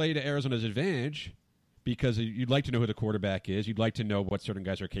necessarily play to Arizona's advantage, because you'd like to know who the quarterback is. You'd like to know what certain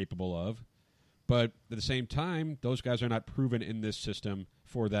guys are capable of. But at the same time, those guys are not proven in this system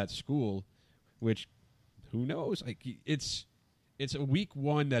for that school, which, who knows? Like it's a week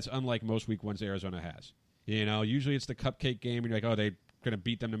 1 that's unlike most week 1s Arizona has. Usually it's the cupcake game, and you're like, oh, they're going to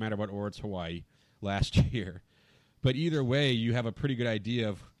beat them no matter what, or it's Hawaii last year. But either way, you have a pretty good idea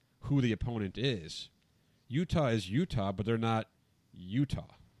of who the opponent is. Utah is Utah, but they're not Utah,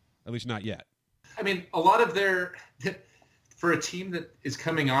 at least not yet. I mean, a lot of for a team that is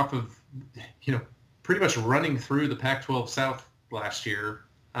coming off of, pretty much running through the Pac-12 South last year,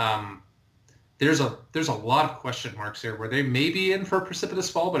 there's a lot of question marks there where they may be in for a precipitous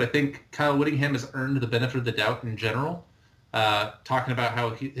fall, but I think Kyle Whittingham has earned the benefit of the doubt in general, talking about how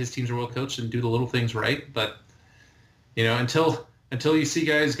his teams are well coached and do the little things right. But, until you see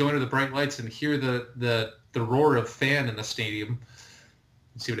guys go into the bright lights and hear the roar of fan in the stadium.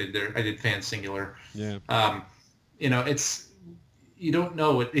 Let's see what I did there. I did fan singular. Yeah. You don't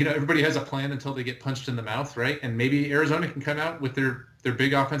know what, everybody has a plan until they get punched in the mouth, right? And maybe Arizona can come out with their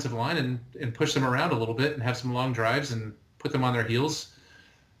big offensive line and push them around a little bit and have some long drives and put them on their heels.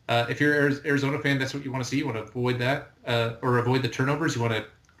 If you're an Arizona fan, that's what you want to see. You want to avoid that or avoid the turnovers. You want to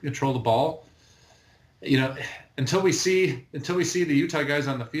control the ball. Until we see the Utah guys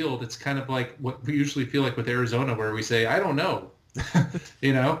on the field, it's kind of like what we usually feel like with Arizona, where we say, I don't know.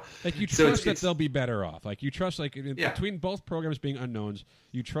 Like you trust that they'll be better off. Like you trust, between both programs being unknowns,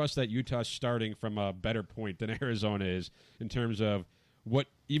 you trust that Utah's starting from a better point than Arizona is in terms of what,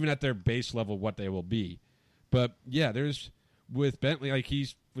 even at their base level, what they will be. But yeah, there's with Bentley, like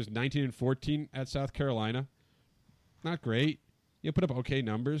was 19-14 at South Carolina, not great. Put up okay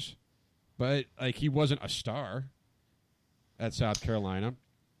numbers, but like he wasn't a star at South Carolina.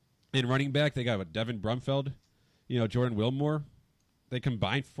 And running back, they got Devin Brumfeld, Jordan Wilmore. They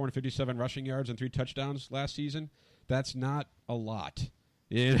combined 457 rushing yards and 3 touchdowns last season. That's not a lot,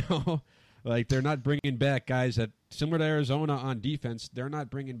 Like they're not bringing back guys that, similar to Arizona on defense, they're not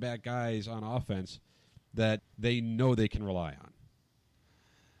bringing back guys on offense that they know they can rely on.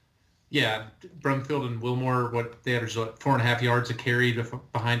 Yeah, Brumfield and Wilmore, they averaged 4.5 yards a carry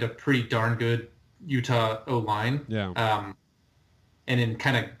behind a pretty darn good Utah O-line. Yeah. And in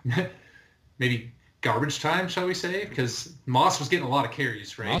kind of maybe garbage time, shall we say? Because Moss was getting a lot of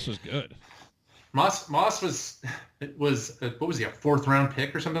carries, right? Moss was good. Moss was what was he, a 4th-round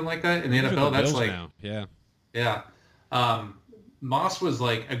pick or something like that in the Those are NFL? That's Bills like now. Yeah. yeah. Moss was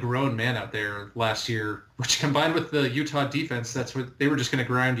like a grown man out there last year, which combined with the Utah defense, that's what they were just going to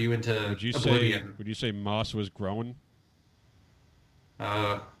grind you into oblivion. Would you say Moss was growing?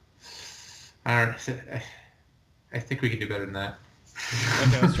 I think we can do better than that.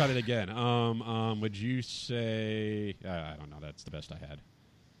 Okay, let's try that again. Would you say? I don't know. That's the best I had.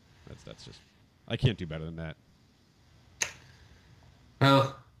 That's just. I can't do better than that.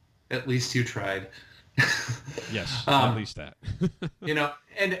 Well, at least you tried. Yes, at least that.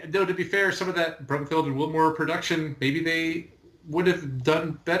 And though to be fair, some of that Brumfield and Wilmore production, maybe they would have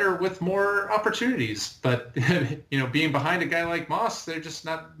done better with more opportunities. But being behind a guy like Moss, they're just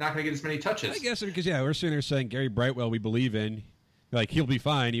not going to get as many touches. I guess because we're sitting there saying Gary Brightwell, we believe in. Like, he'll be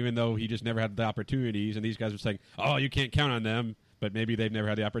fine, even though he just never had the opportunities. And these guys are saying, oh, you can't count on them. But maybe they've never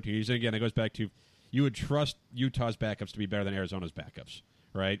had the opportunities. And again, it goes back to you would trust Utah's backups to be better than Arizona's backups,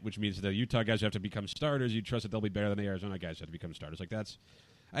 right? Which means the Utah guys have to become starters. You trust that they'll be better than the Arizona guys have to become starters.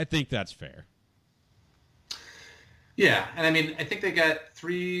 I think that's fair. Yeah, and I mean, I think they got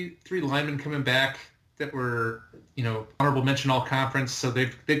three linemen coming back that were, honorable mention all conference. So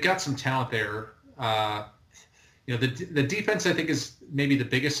they've got some talent there. The defense, I think, is maybe the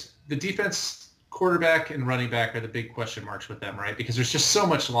biggest. The defense, quarterback and running back are the big question marks with them, right? Because there's just so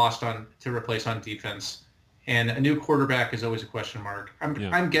much lost to replace on defense, and a new quarterback is always a question mark.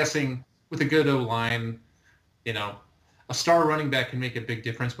 I'm guessing with a good O-line, a star running back can make a big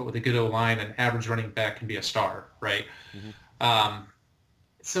difference, but with a good O-line, an average running back can be a star, right? Mm-hmm.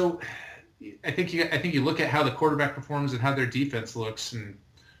 So I think you look at how the quarterback performs and how their defense looks, and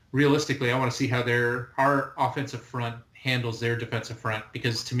realistically, I want to see how our offensive front handles their defensive front,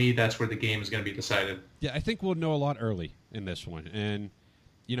 because to me, that's where the game is going to be decided. Yeah, I think we'll know a lot early in this one, and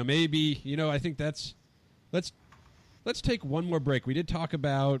maybe I think that's let's take one more break. We did talk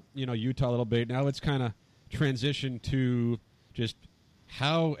about Utah a little bit. Now let's kind of transition to just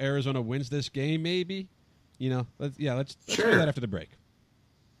how Arizona wins this game. Maybe let's sure. do that after the break.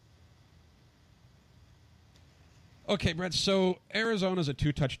 Okay, Brett, so Arizona's a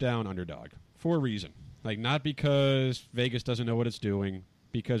 2-touchdown underdog for a reason. Not because Vegas doesn't know what it's doing,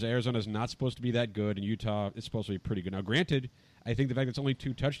 because Arizona's not supposed to be that good, and Utah is supposed to be pretty good. Now, granted, I think the fact that it's only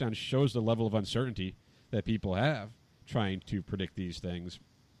 2 touchdowns shows the level of uncertainty that people have trying to predict these things.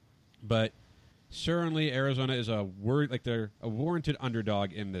 But certainly Arizona is they're a warranted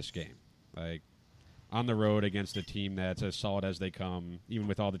underdog in this game. On the road against a team that's as solid as they come, even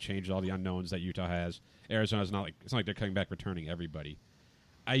with all the changes, all the unknowns that Utah has. Arizona's it's not like they're coming back returning everybody.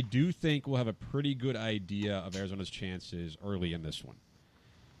 I do think we'll have a pretty good idea of Arizona's chances early in this one.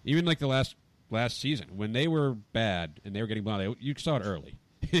 Even like the last season, when they were bad and they were getting blown, you saw it early.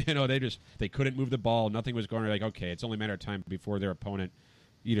 They couldn't move the ball. Nothing was going. Okay, it's only a matter of time before their opponent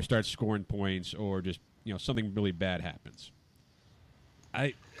either starts scoring points or just something really bad happens.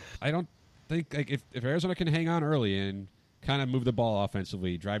 I don't think if Arizona can hang on early and kind of move the ball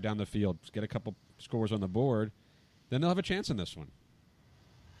offensively, drive down the field, get a couple scores on the board, then they'll have a chance in this one.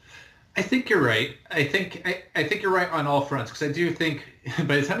 I think you're right. I think you're right on all fronts, because I do think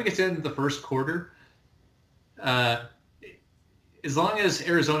by the time it gets into the first quarter, as long as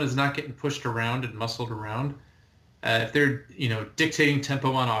Arizona is not getting pushed around and muscled around, if they're dictating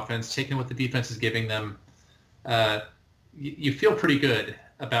tempo on offense, taking what the defense is giving them, you feel pretty good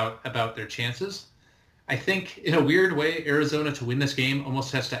about their chances. I think in a weird way, Arizona to win this game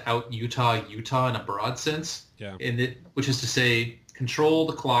almost has to out Utah in a broad sense. Yeah. Which is to say, control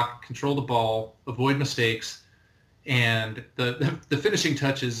the clock, control the ball, avoid mistakes, and the finishing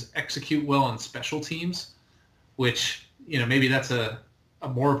touches, execute well on special teams, which maybe that's a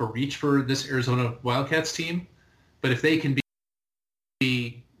more of a reach for this Arizona Wildcats team. But if they can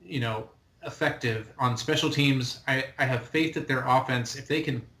be effective on special teams, I have faith that their offense, if they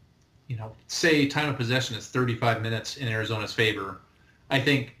can, say time of possession is 35 minutes in Arizona's favor, I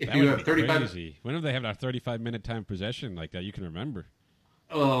think if you have 35, crazy. When have they had a 35-minute time of possession like that? You can remember.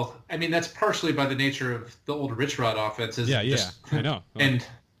 Well, I mean, that's partially by the nature of the old Rich Rod offenses. Yeah, I know.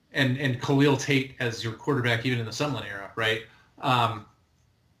 and Khalil Tate as your quarterback, even in the Sumlin era, right? I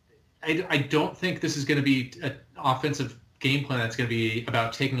don't think this is going to be an offensive game plan that's going to be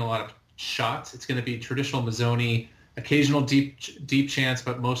about taking a lot of shots. It's going to be traditional Mazzoni, occasional deep chance,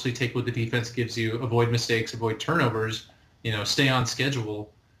 but mostly take what the defense gives you, avoid mistakes, avoid turnovers, stay on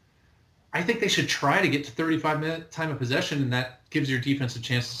schedule. I think they should try to get to 35-minute time of possession, and that gives your defense a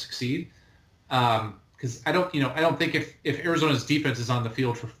chance to succeed. Because I don't think if Arizona's defense is on the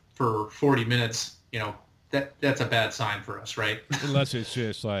field for 40 minutes, that's a bad sign for us, right? Unless it's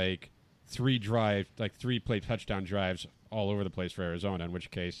just like three play touchdown drives all over the place for Arizona, in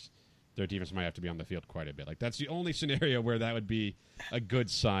which case their defense might have to be on the field quite a bit. Like, that's the only scenario where that would be a good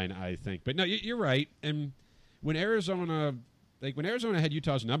sign, I think. But no, you're right. And when Arizona had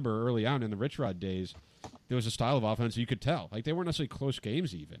Utah's number early on in the Rich Rod days, there was a style of offense you could tell. Like, they weren't necessarily close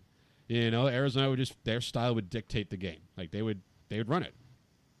games even. Arizona would their style would dictate the game. Like, they would run it.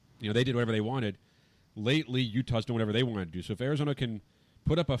 They did whatever they wanted. Lately, Utah's doing whatever they want to do. So if Arizona can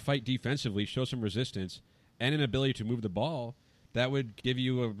put up a fight defensively, show some resistance, and an ability to move the ball, that would give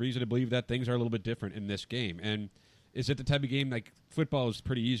you a reason to believe that things are a little bit different in this game. And is it the type of game, like, football is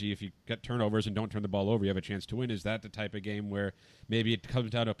pretty easy. If you get turnovers and don't turn the ball over, you have a chance to win. Is that the type of game where maybe it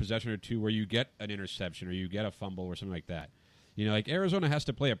comes down to a possession or two where you get an interception or you get a fumble or something like that? Like, Arizona has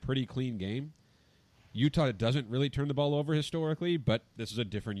to play a pretty clean game. Utah doesn't really turn the ball over historically, but this is a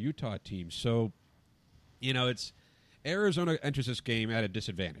different Utah team. So, it's Arizona enters this game at a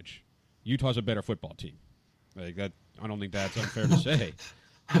disadvantage. Utah's a better football team. Like, that, I don't think that's unfair to say.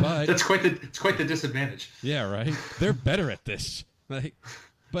 But it's quite the disadvantage. Yeah, right. They're better at this.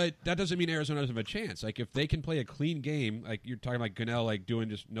 But that doesn't mean Arizona doesn't have a chance. Like, if they can play a clean game, like you're talking about Gunnell, like doing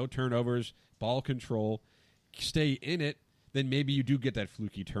just no turnovers, ball control, stay in it, then maybe you do get that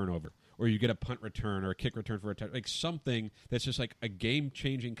fluky turnover, or you get a punt return or a kick return for a touchdown, like something that's just like a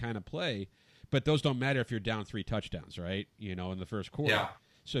game-changing kind of play. But those don't matter if you're down 3 touchdowns, right? In the first quarter. Yeah.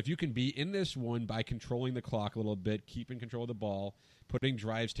 So if you can be in this one by controlling the clock a little bit, keeping control of the ball, putting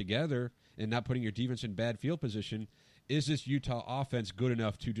drives together, and not putting your defense in bad field position, is this Utah offense good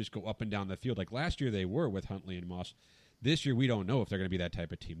enough to just go up and down the field? Like last year they were with Huntley and Moss. This year we don't know if they're going to be that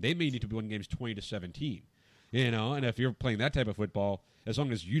type of team. They may need to be winning games 20-17. And if you're playing that type of football, as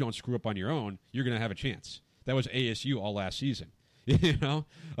long as you don't screw up on your own, you're going to have a chance. That was ASU all last season.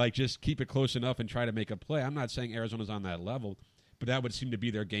 Like, just keep it close enough and try to make a play. I'm not saying Arizona's on that level, but that would seem to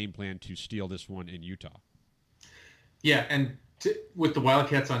be their game plan to steal this one in Utah. Yeah, and with the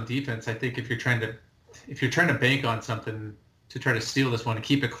Wildcats on defense, I think if you're trying to bank on something to try to steal this one and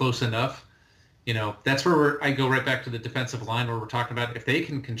keep it close enough, that's where I go right back to the defensive line where we're talking about if they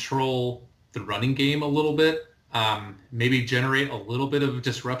can control the running game a little bit, maybe generate a little bit of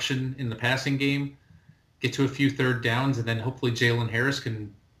disruption in the passing game, get to a few third downs, and then hopefully Jalen Harris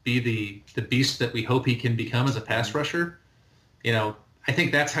can be the beast that we hope he can become as a pass rusher. I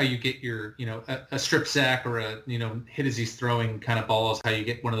think that's how you get your, a strip sack or a, hit as he's throwing kind of ball is how you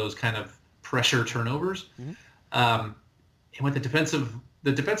get one of those kind of pressure turnovers. Mm-hmm. And with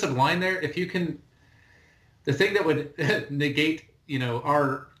the defensive line there, if you can, the thing that would negate,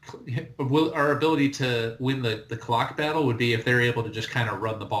 our ability to win the clock battle would be if they're able to just kind of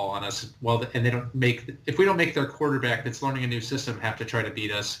run the ball on us and they don't if we don't make their quarterback that's learning a new system have to try to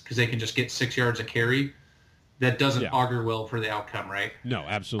beat us because they can just get 6 yards a carry. That doesn't augur well for the outcome, right? No,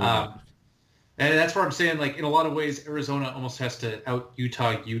 absolutely not. And that's where I'm saying, like, in a lot of ways, Arizona almost has to out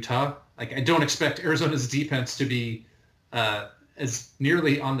Utah. Like, I don't expect Arizona's defense to be as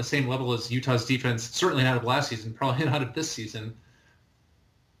nearly on the same level as Utah's defense, certainly not of last season, probably not of this season.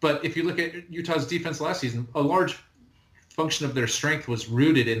 But if you look at Utah's defense last season, a large function of their strength was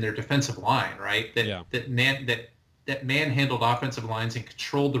rooted in their defensive line, right? That manhandled offensive lines and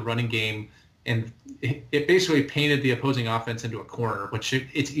controlled the running game, and it basically painted the opposing offense into a corner, which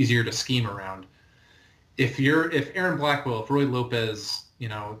it's easier to scheme around. If Aaron Blackwell, if Roy Lopez,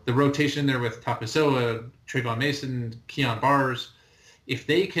 the rotation there with Tapusoa, Trayvon Mason, Keon Bars, if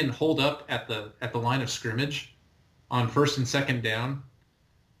they can hold up at the line of scrimmage on first and second down,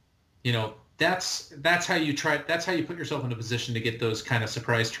 that's how you put yourself in a position to get those kind of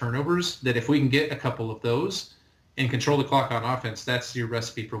surprise turnovers. That if we can get a couple of those and control the clock on offense, that's your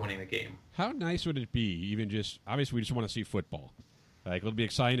recipe for winning the game. How nice would it be, even just, obviously we just want to see football. Like, it'll be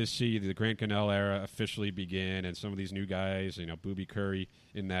exciting to see the Grant Gunnell era officially begin and some of these new guys, Booby Curry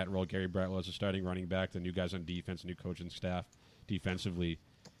in that role, Gary Bratwell as a starting running back, the new guys on defense, new coaching staff defensively.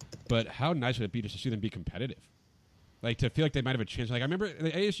 But how nice would it be just to see them be competitive? Like, to feel like they might have a chance. Like, I remember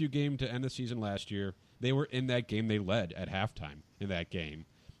the ASU game to end the season last year, they were in that game, they led at halftime in that game.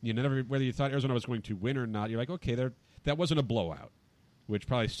 Whether you thought Arizona was going to win or not, you're like, okay, that wasn't a blowout, which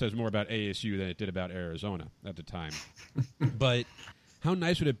probably says more about ASU than it did about Arizona at the time. But how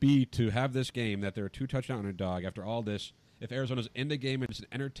nice would it be to have this game that they're a 2-touchdown underdog after all this, if Arizona's in the game and it's an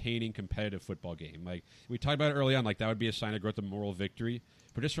entertaining, competitive football game? Like, we talked about it early on, like, that would be a sign of growth, a moral victory.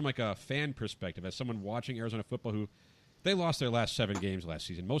 But just from, like, a fan perspective, as someone watching Arizona football who, they lost their last 7 games last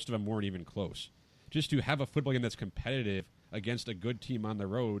season. Most of them weren't even close. Just to have a football game that's competitive against a good team on the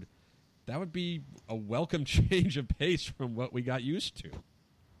road, that would be a welcome change of pace from what we got used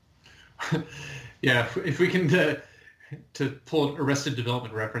to. Yeah, if we can to pull an Arrested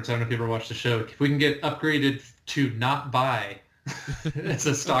Development reference, I don't know if you ever watched the show. If we can get upgraded to not buy as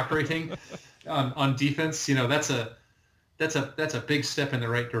a stock rating on defense, that's a big step in the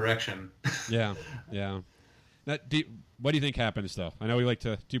right direction. Yeah. What do you think happens, though? I know we like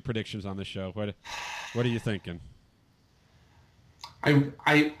to do predictions on the show. What are you thinking?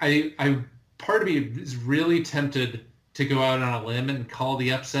 I part of me is really tempted to go out on a limb and call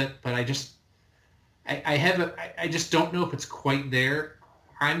the upset, but I just don't know if it's quite there.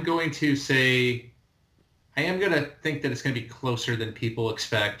 I'm going to say I am going to think that it's going to be closer than people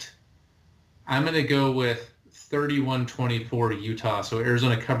expect. I'm going to go with 31-24 Utah. So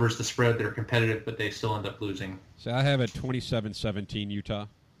Arizona covers the spread. They're competitive, but they still end up losing. So I have a 27-17 Utah.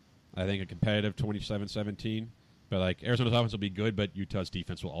 I think a competitive 27-17. But like Arizona's offense will be good, but Utah's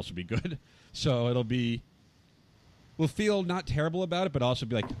defense will also be good. So we'll feel not terrible about it, but also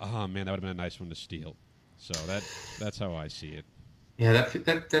be like, oh man, that would have been a nice one to steal. So that's how I see it. Yeah,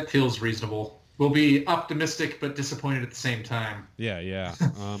 that feels reasonable. We'll be optimistic but disappointed at the same time. Yeah.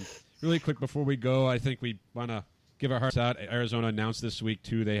 Really quick before we go, I think we want to give our hearts out. Arizona announced this week,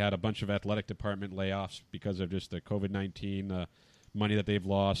 too, they had a bunch of athletic department layoffs because of just the COVID-19 money that they've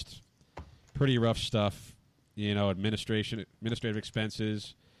lost. Pretty rough stuff. Administrative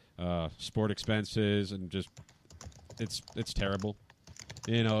expenses, sport expenses, and just it's terrible.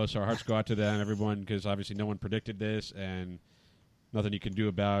 So our hearts go out to them, everyone, because obviously no one predicted this and nothing you can do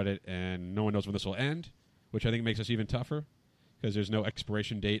about it, and no one knows when this will end, which I think makes us even tougher because there's no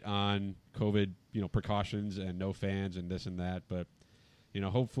expiration date on COVID, precautions and no fans and this and that. But,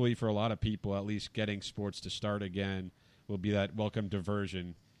 hopefully for a lot of people, at least getting sports to start again will be that welcome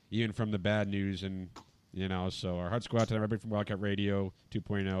diversion, even from the bad news. And, so our hearts go out to everybody from Wildcat Radio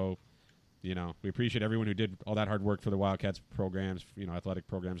 2.0. We appreciate everyone who did all that hard work for the Wildcats programs, athletic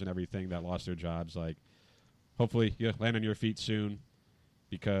programs and everything that lost their jobs. Like, hopefully you land on your feet soon,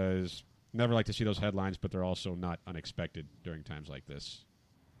 because never like to see those headlines, but they're also not unexpected during times like this.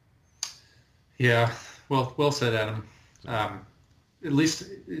 Yeah, well said, Adam. At least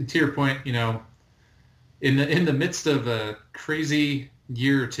to your point, in the midst of a crazy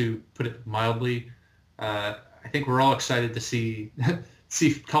year, to put it mildly, I think we're all excited to see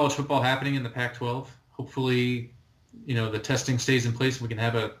college football happening in the Pac-12. Hopefully, the testing stays in place and we can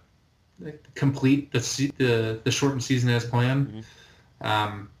have a complete the shortened season as planned.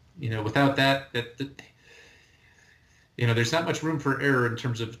 Mm-hmm. Without that, there's not much room for error in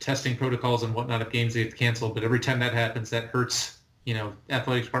terms of testing protocols and whatnot if games get canceled. But every time that happens, that hurts,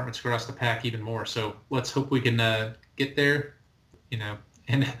 athletic departments across the pack even more. So let's hope we can get there,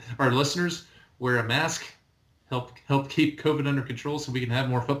 and our listeners wear a mask, help keep COVID under control so we can have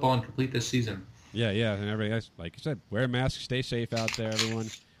more football and complete this season. Yeah, and everybody else, like you said, wear a mask, stay safe out there, everyone.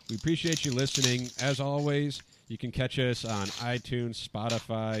 We appreciate you listening. As always, you can catch us on iTunes,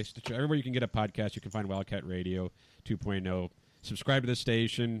 Spotify, Stitcher, everywhere you can get a podcast. You can find Wildcat Radio 2.0. Subscribe to the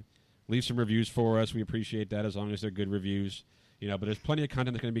station. Leave some reviews for us. We appreciate that as long as they're good reviews. But there's plenty of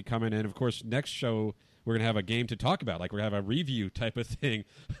content that's going to be coming in. Of course, next show, we're going to have a game to talk about. Like, we're going to have a review type of thing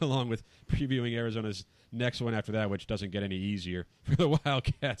along with previewing Arizona's next one after that, which doesn't get any easier for the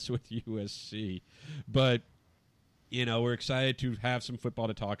Wildcats with USC. But, we're excited to have some football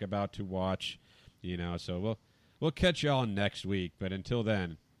to talk about, to watch, so we'll catch y'all next week. But until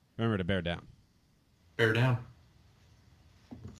then, remember to bear down. Bear down.